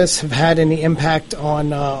access have had any impact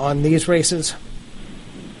on these races?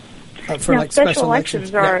 For like special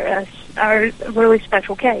elections are a really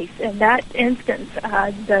special case. In that instance,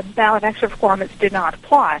 the ballot access requirements did not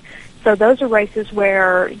apply. So those are races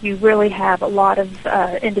where you really have a lot of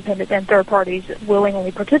independent and third parties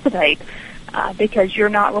willingly participate because you're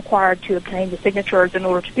not required to obtain the signatures in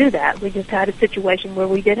order to do that. We just had a situation where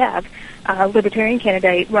we did have a Libertarian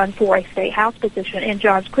candidate run for a state house position in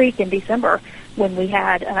Johns Creek in December when we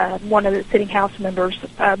had one of the sitting house members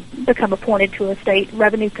become appointed to a state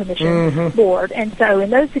revenue commission board. And so in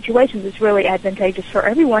those situations, it's really advantageous for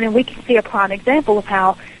everyone, and we can see a prime example of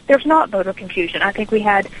how there's not voter confusion. I think we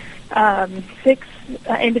had 6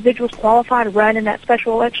 individuals qualify to run in that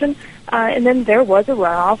special election, and then there was a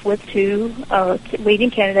runoff with 2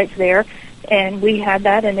 leading candidates there, and we had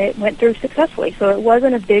that, and it went through successfully. So it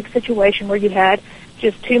wasn't a big situation where you had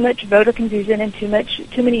just too much voter confusion and too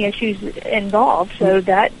many issues involved. So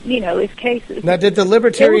that, is cases. Now, did the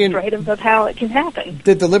Libertarian illustrative of how it can happen?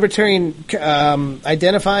 Did the Libertarian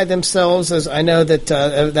identify themselves as? I know that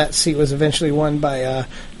that seat was eventually won by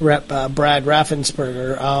Rep. Brad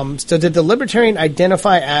Raffensperger. So, did the Libertarian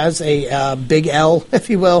identify as a big L, if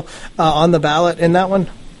you will, on the ballot in that one?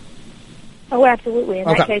 Oh, absolutely. In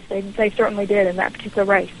that case, they certainly did in that particular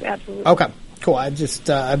race. Absolutely. Okay. Cool. I just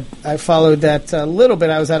I followed that a little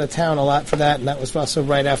bit. I was out of town a lot for that, and that was also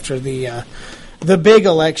right after the big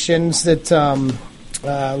elections that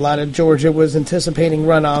a lot of Georgia was anticipating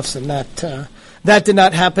runoffs, and that did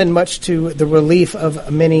not happen, much to the relief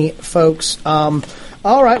of many folks. All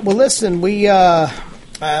right. Well, listen. We what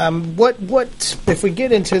if we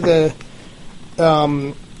get into the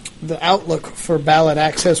outlook for ballot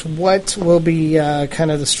access? What will be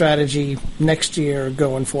kind of the strategy next year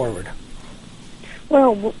going forward?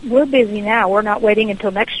 Well, we're busy now. We're not waiting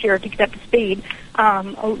until next year to get up to speed.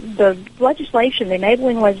 The legislation, the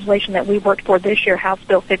enabling legislation that we worked for this year, House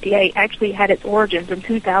Bill 58, actually had its origins in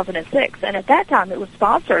 2006. And at that time, it was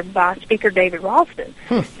sponsored by Speaker David Ralston.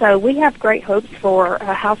 So we have great hopes for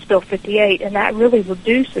House Bill 58, and that really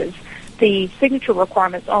reduces the signature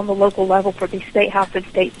requirements on the local level for the state House and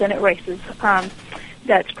state Senate races.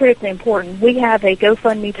 That's critically important. We have a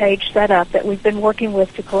GoFundMe page set up that we've been working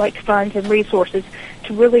with to collect funds and resources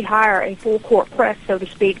to really hire a full court press, so to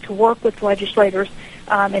speak, to work with legislators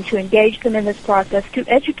and to engage them in this process, to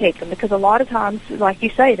educate them, because a lot of times, like you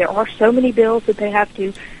say, there are so many bills that they have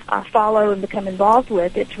to follow and become involved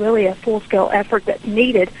with. It's really a full-scale effort that's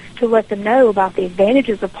needed to let them know about the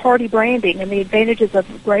advantages of party branding and the advantages of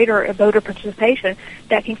greater voter participation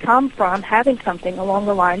that can come from having something along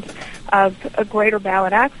the lines of a greater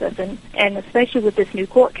ballot access. And especially with this new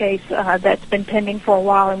court case that's been pending for a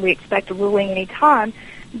while, and we expect a ruling any time,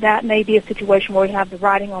 that may be a situation where we have the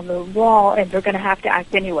writing on the wall and they're going to have to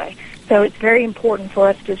act anyway. So it's very important for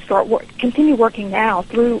us to continue working now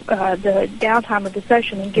through the downtime of the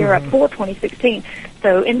session and gear up for 2016.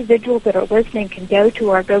 So individuals that are listening can go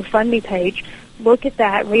to our GoFundMe page, look at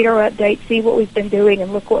that, read our updates, see what we've been doing,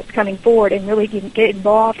 and look what's coming forward, and really get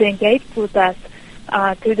involved and engage with us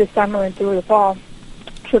through the summer and through the fall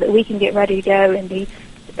so that we can get ready to go and be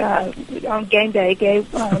on game day, day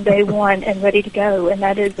one, and ready to go. And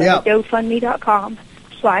that is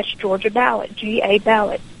GoFundMe.com/Georgia Ballot, GA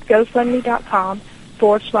Ballot.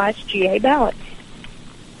 GoFundMe.com/GA Ballot.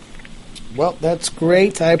 Well, that's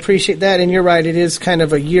great. I appreciate that. And you're right, it is kind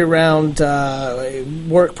of a year-round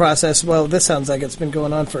work process. Well, this sounds like it's been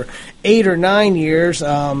going on for 8 or 9 years.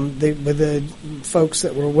 With the folks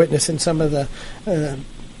that were witnessing some of the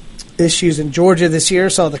issues in Georgia this year,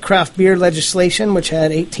 saw the craft beer legislation, which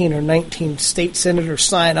had 18 or 19 state senators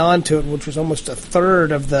sign on to it, which was almost a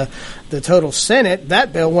third of the total Senate.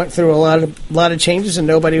 That bill went through a lot of changes, and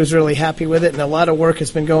nobody was really happy with it, and a lot of work has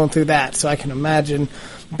been going through that. So I can imagine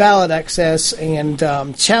ballot access and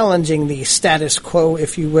challenging the status quo,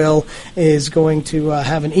 if you will, is going to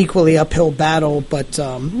have an equally uphill battle. But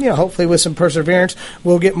hopefully with some perseverance,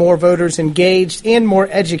 we'll get more voters engaged and more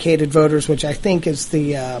educated voters, which I think is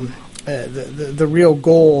the real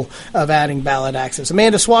goal of adding ballot access.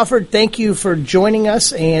 Amanda Swafford, thank you for joining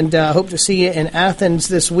us, and hope to see you in Athens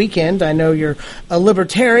this weekend. I know you're a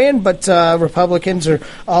libertarian, but Republicans are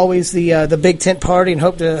always the big tent party, and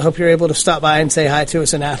hope you're able to stop by and say hi to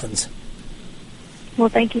us in Athens. Well,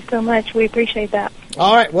 thank you so much. We appreciate that.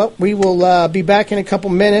 All right. Well, we will be back in a couple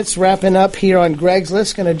minutes, wrapping up here on Greg's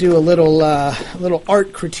List. Going to do a little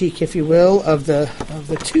art critique, if you will, of the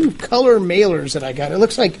 2 color mailers that I got. It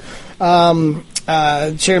looks like Chairman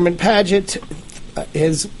Padgett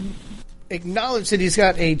has acknowledged that he's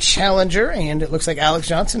got a challenger, and it looks like Alex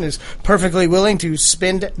Johnson is perfectly willing to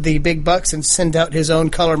spend the big bucks and send out his own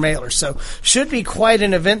color mailer. So should be quite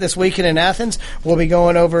an event this weekend in Athens. We'll be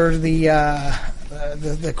going over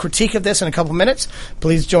the critique of this in a couple minutes.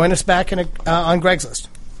 Please join us back on Greg's List.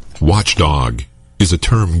 Watchdog is a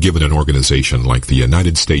term given an organization like the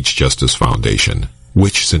United States Justice Foundation,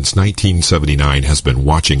 which since 1979 has been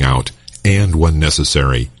watching out and, when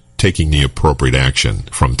necessary, taking the appropriate action,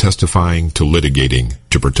 from testifying to litigating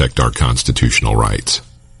to protect our constitutional rights.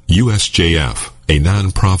 USJF, a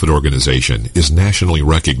non-profit organization, is nationally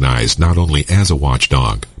recognized not only as a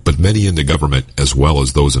watchdog, but many in the government, as well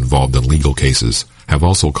as those involved in legal cases, have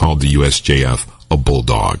also called the USJF a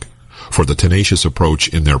bulldog for the tenacious approach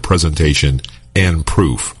in their presentation and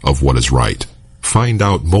proof of what is right. Find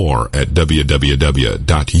out more at www.usjf.net.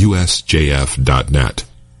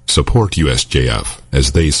 Support USJF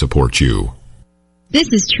as they support you.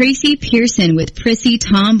 This is Tracy Pearson with Prissy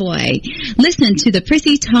Tomboy. Listen to the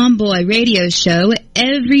Prissy Tomboy radio show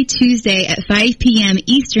every Tuesday at 5 p.m.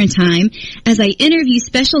 Eastern Time as I interview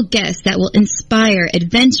special guests that will inspire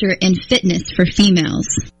adventure and fitness for females.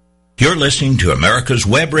 You're listening to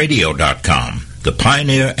AmericasWebRadio.com, the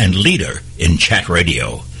pioneer and leader in chat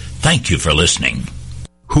radio. Thank you for listening.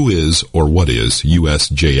 Who is or what is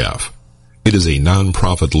USJF? It is a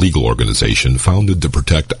non-profit legal organization founded to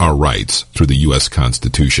protect our rights through the U.S.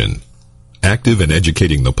 Constitution. Active in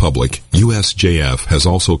educating the public, USJF has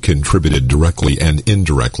also contributed directly and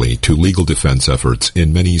indirectly to legal defense efforts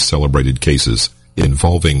in many celebrated cases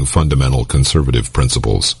involving fundamental conservative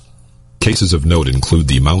principles. Cases of note include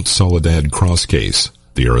the Mount Soledad Cross case,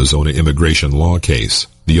 the Arizona immigration law case,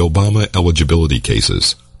 the Obama eligibility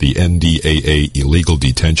cases, the NDAA illegal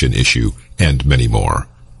detention issue, and many more.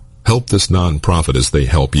 Help this nonprofit as they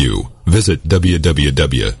help you. Visit www.usjf.net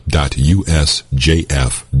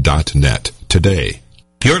today.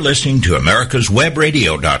 You're listening to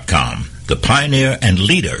AmericasWebRadio.com, the pioneer and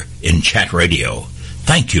leader in chat radio.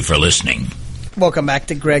 Thank you for listening. Welcome back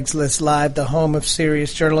to Greg's List Live, the home of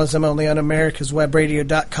serious journalism, only on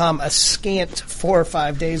AmericasWebRadio.com. A scant 4 or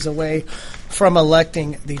 5 days away from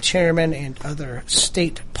electing the chairman and other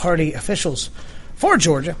state party officials for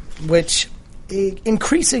Georgia, which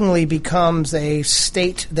increasingly becomes a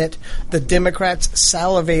state that the Democrats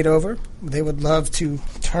salivate over. They would love to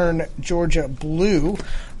turn Georgia blue.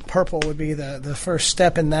 Purple would be the first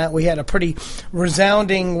step in that. We had a pretty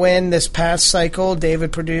resounding win this past cycle.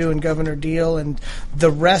 David Perdue and Governor Deal and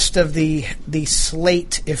the rest of the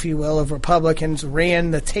slate, if you will, of Republicans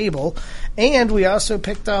ran the table. And we also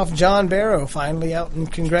picked off John Barrow, finally out in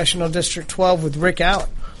Congressional District 12 with Rick Allen,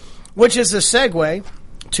 which is a segue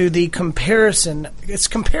to the comparison. It's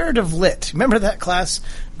comparative lit. Remember that class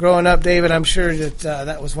growing up, David? I'm sure that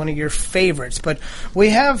that was one of your favorites. But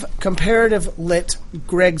we have comparative lit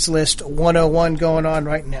Greg's List 101 going on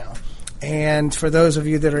right now. And for those of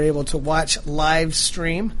you that are able to watch live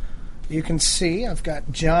stream, you can see I've got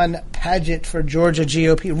John Padgett for Georgia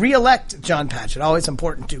GOP. Re-elect John Padgett. Always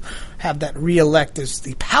important to have that re-elect, as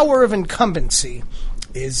the power of incumbency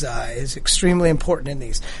is extremely important in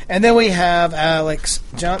these. And then we have Alex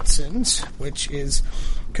Johnson's, which is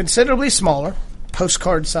considerably smaller,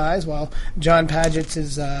 postcard size, while John Padgett's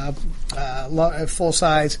is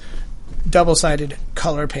full-size, double-sided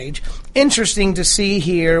color page. Interesting to see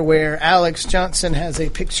here where Alex Johnson has a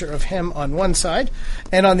picture of him on one side,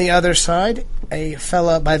 and on the other side, a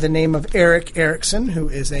fella by the name of Eric Erickson, who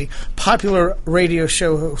is a popular radio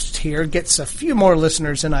show host here, gets a few more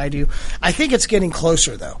listeners than I do. I think it's getting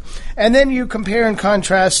closer, though. And then you compare and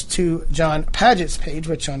contrast to John Padgett's page,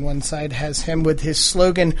 which on one side has him with his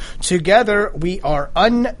slogan, "Together we are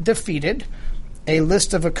undefeated," a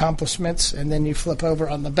list of accomplishments, and then you flip over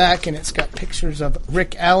on the back and it's got pictures of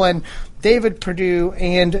Rick Allen, David Perdue,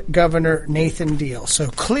 and Governor Nathan Deal. So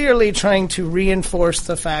clearly trying to reinforce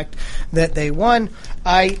the fact that they won.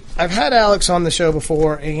 I've had Alex on the show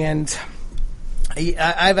before, and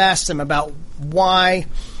I've asked him about why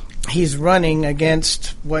he's running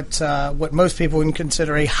against what most people would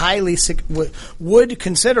consider a highly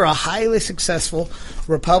successful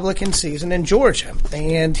Republican season in Georgia,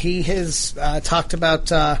 and he has talked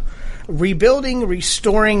about rebuilding,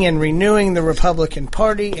 restoring, and renewing the Republican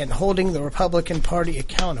Party and holding the Republican Party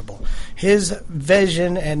accountable. His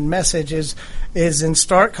vision and message is in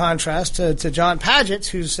stark contrast to John Padgett's,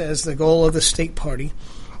 who says the goal of the state party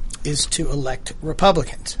is to elect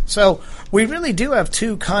Republicans. So we really do have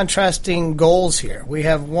two contrasting goals here. We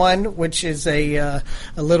have one which is a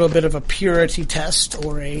little bit of a purity test,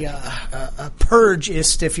 or a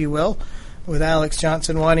purgeist, if you will, with Alex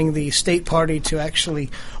Johnson wanting the state party to actually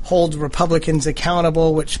hold Republicans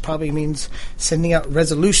accountable, which probably means sending out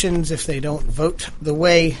resolutions if they don't vote the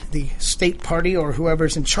way the state party or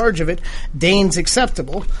whoever's in charge of it deigns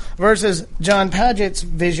acceptable, versus John Padgett's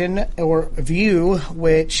vision or view,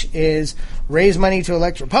 which is raise money to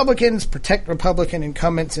elect Republicans, protect Republican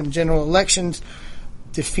incumbents in general elections,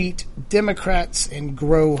 defeat Democrats, and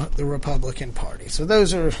grow the Republican Party. So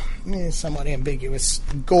those are somewhat ambiguous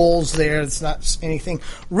goals there. It's not anything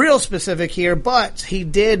real specific here, but he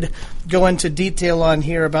did go into detail on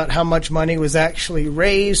here about how much money was actually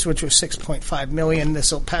raised, which was $6.5 million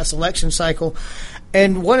this past election cycle.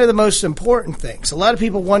 And one of the most important things, a lot of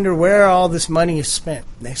people wonder where all this money is spent.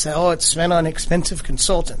 They say, oh, it's spent on expensive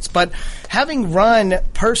consultants. But having run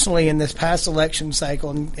personally in this past election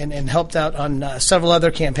cycle and helped out on several other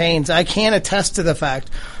campaigns, I can attest to the fact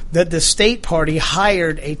that the state party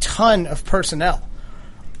hired a ton of personnel.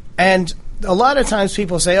 And a lot of times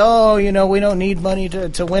people say, oh, we don't need money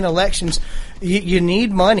to win elections. You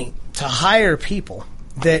need money to hire people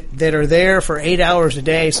that are there for 8 hours a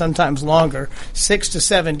day, sometimes longer, 6 to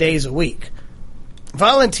 7 days a week.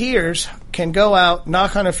 Volunteers can go out,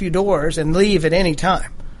 knock on a few doors, and leave at any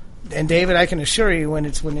time. And David, I can assure you, when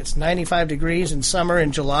it's 95 degrees in summer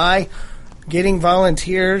in July, getting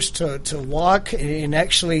volunteers to walk and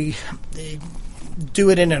actually do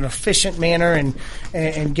it in an efficient manner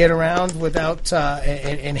and get around without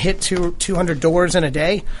and hit 200 doors in a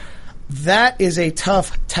day. That is a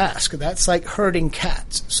tough task. That's like herding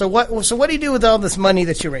cats. So what do you do with all this money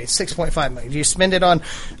that you raise? $6.5 million. Do you spend it on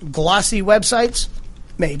glossy websites?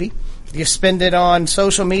 Maybe. Do you spend it on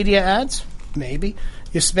social media ads? Maybe.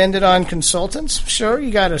 You spend it on consultants? Sure,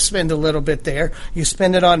 you got to spend a little bit there. You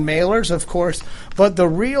spend it on mailers, of course. But the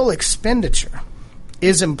real expenditure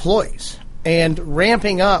is employees. And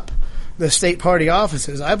ramping up the state party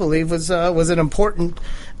offices, I believe, was an important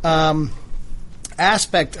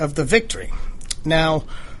aspect of the victory. Now,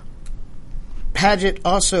 Padgett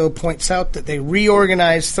also points out that they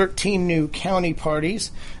reorganized 13 new county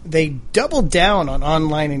parties. They doubled down on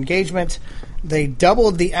online engagement. They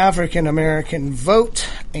doubled the African American vote,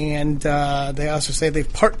 and they also say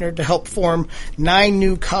they've partnered to help form 9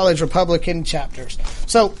 new college Republican chapters.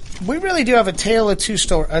 So we really do have a tale of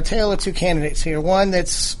two candidates here. One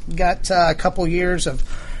that's got a couple years of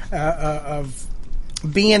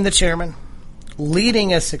being the chairman,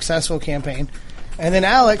 leading a successful campaign. And then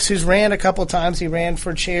Alex, who's ran a couple times. He ran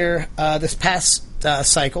for chair this past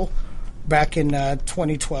cycle back in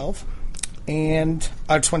 2012 and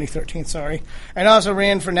 2013, sorry. And also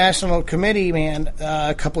ran for national committee man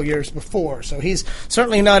a couple years before. So he's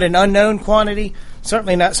certainly not an unknown quantity,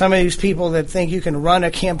 certainly not some of these people that think you can run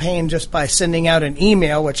a campaign just by sending out an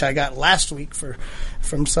email, which I got last week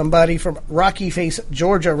from somebody from Rocky Face,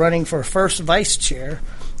 Georgia, running for first vice chair.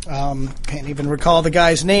 Can't even recall the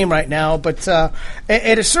guy's name right now, but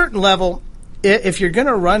at a certain level, if you're going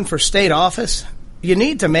to run for state office, you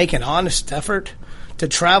need to make an honest effort to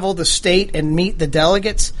travel the state and meet the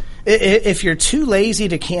delegates. If you're too lazy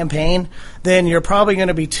to campaign, then you're probably going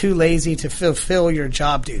to be too lazy to fulfill your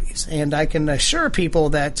job duties. And I can assure people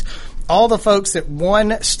that all the folks that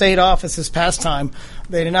won state office this past time,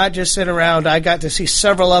 they did not just sit around. I got to see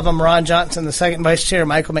several of them. Ron Johnson, the second vice chair,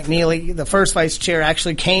 Michael McNeely, the first vice chair,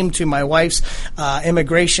 actually came to my wife's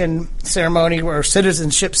immigration ceremony or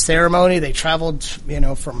citizenship ceremony. They traveled,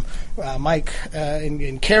 from Mike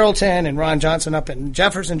in Carrollton, and Ron Johnson up in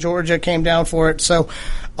Jefferson, Georgia, came down for it. So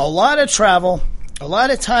a lot of travel, a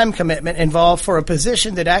lot of time commitment involved for a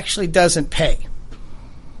position that actually doesn't pay.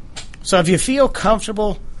 So if you feel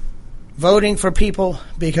comfortable voting for people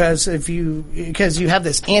because you have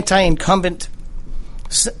this anti-incumbent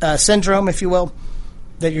syndrome, if you will,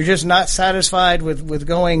 that you're just not satisfied with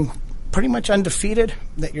going pretty much undefeated,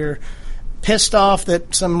 that you're pissed off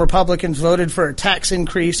that some Republicans voted for a tax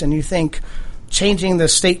increase and you think changing the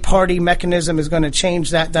state party mechanism is going to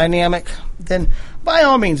change that dynamic, then by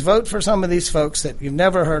all means vote for some of these folks that you've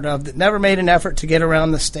never heard of, that never made an effort to get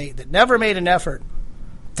around the state, that never made an effort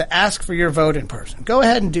to ask for your vote in person. Go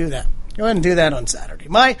ahead and do that. Go ahead and do that on Saturday.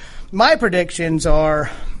 My predictions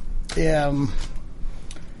are that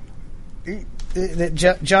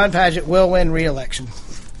John Padgett will win re-election.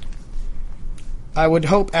 I would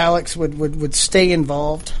hope Alex would stay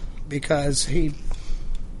involved because he's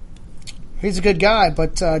a good guy,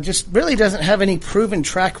 but just really doesn't have any proven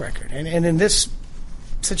track record. And in this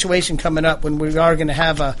situation coming up, when we are going to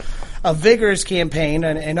have a vigorous campaign,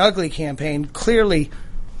 an ugly campaign, clearly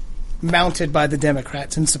mounted by the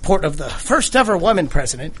Democrats in support of the first ever woman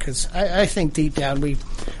president, because I think deep down we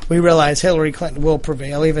realize Hillary Clinton will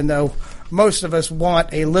prevail, even though most of us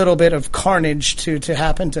want a little bit of carnage to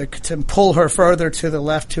happen to pull her further to the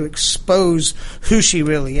left, to expose who she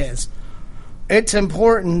really is. It's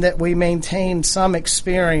important that we maintain some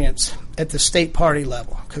experience at the state party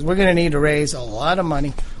level, because we're going to need to raise a lot of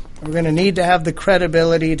money. We're going to need to have the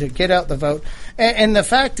credibility to get out the vote. And the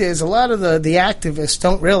fact is, a lot of the activists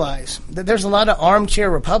don't realize that there's a lot of armchair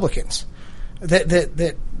Republicans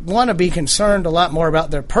that want to be concerned a lot more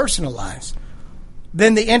about their personal lives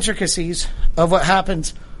than the intricacies of what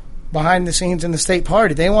happens behind the scenes in the state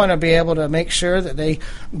party. They want to be able to make sure that they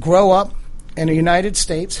grow up in a United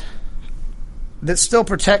States that still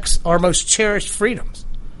protects our most cherished freedoms.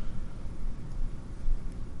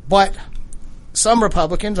 But some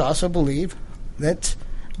Republicans also believe that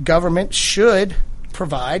government should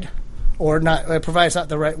provide, or not, provide's not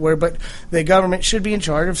the right word, but the government should be in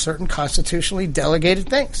charge of certain constitutionally delegated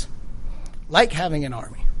things, like having an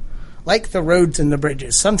army, like the roads and the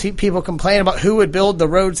bridges. Some people complain about who would build the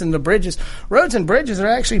roads and the bridges. Roads and bridges are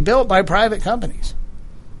actually built by private companies.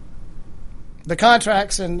 The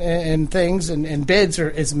contracts and things and bids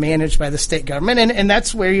is managed by the state government, and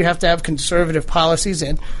that's where you have to have conservative policies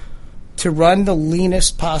in to run the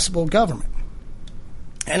leanest possible government.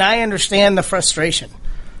 And I understand the frustration.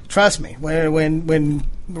 Trust me, when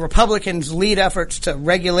Republicans lead efforts to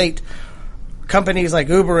regulate companies like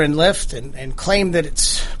Uber and Lyft and claim that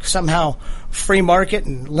it's somehow free market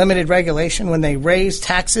and limited regulation, when they raise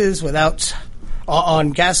taxes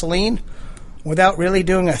on gasoline without really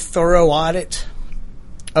doing a thorough audit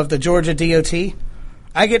of the Georgia DOT,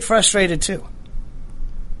 I get frustrated too.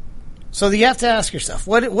 So you have to ask yourself,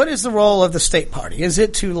 what is the role of the state party? Is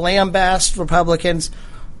it to lambaste Republicans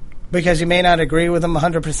because you may not agree with them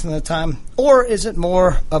 100% of the time? Or is it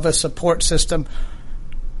more of a support system?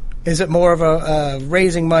 Is it more of a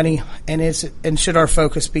raising money? And should our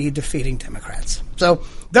focus be defeating Democrats? So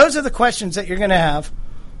those are the questions that you're going to have.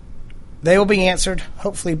 They will be answered,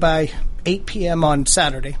 hopefully, by 8 p.m. on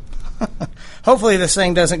Saturday. Hopefully this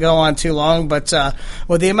thing doesn't go on too long, but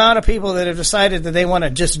with the amount of people that have decided that they want to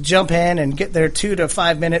just jump in and get their 2 to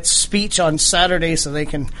 5 minute speech on Saturday so they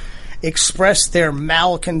can express their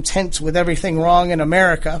malcontent with everything wrong in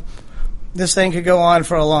America, this thing could go on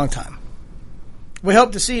for a long time. We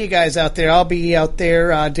hope to see you guys out there. I'll be out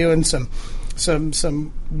there doing some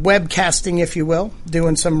webcasting, if you will,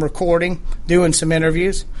 doing some recording, doing some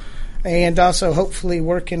interviews, and also hopefully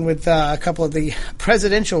working with a couple of the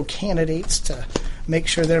presidential candidates to make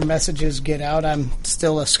sure their messages get out. I'm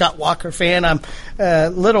still a Scott Walker fan. I'm a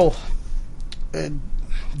little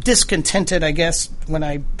discontented, I guess, when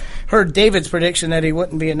I heard David's prediction that he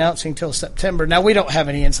wouldn't be announcing till September. Now, we don't have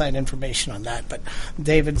any inside information on that, but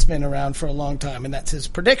David's been around for a long time, and that's his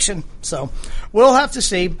prediction. So we'll have to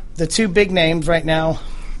see. The two big names right now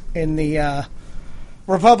in the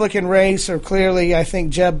Republican race are clearly, I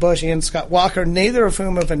think, Jeb Bush and Scott Walker, neither of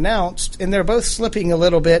whom have announced, and they're both slipping a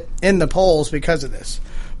little bit in the polls because of this.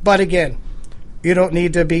 But again, you don't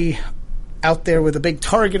need to be out there with a big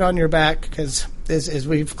target on your back, because as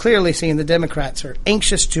we've clearly seen, the Democrats are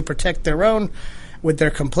anxious to protect their own with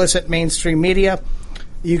their complicit mainstream media.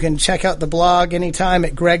 You can check out the blog anytime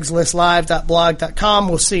at gregslistlive.blog.com.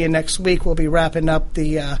 We'll see you next week. We'll be wrapping up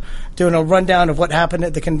doing a rundown of what happened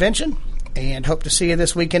at the convention, and hope to see you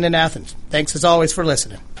this weekend in Athens. Thanks as always for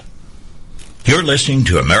listening. You're listening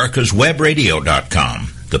to AmericasWebRadio.com,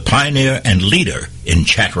 the pioneer and leader in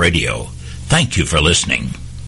chat radio. Thank you for listening.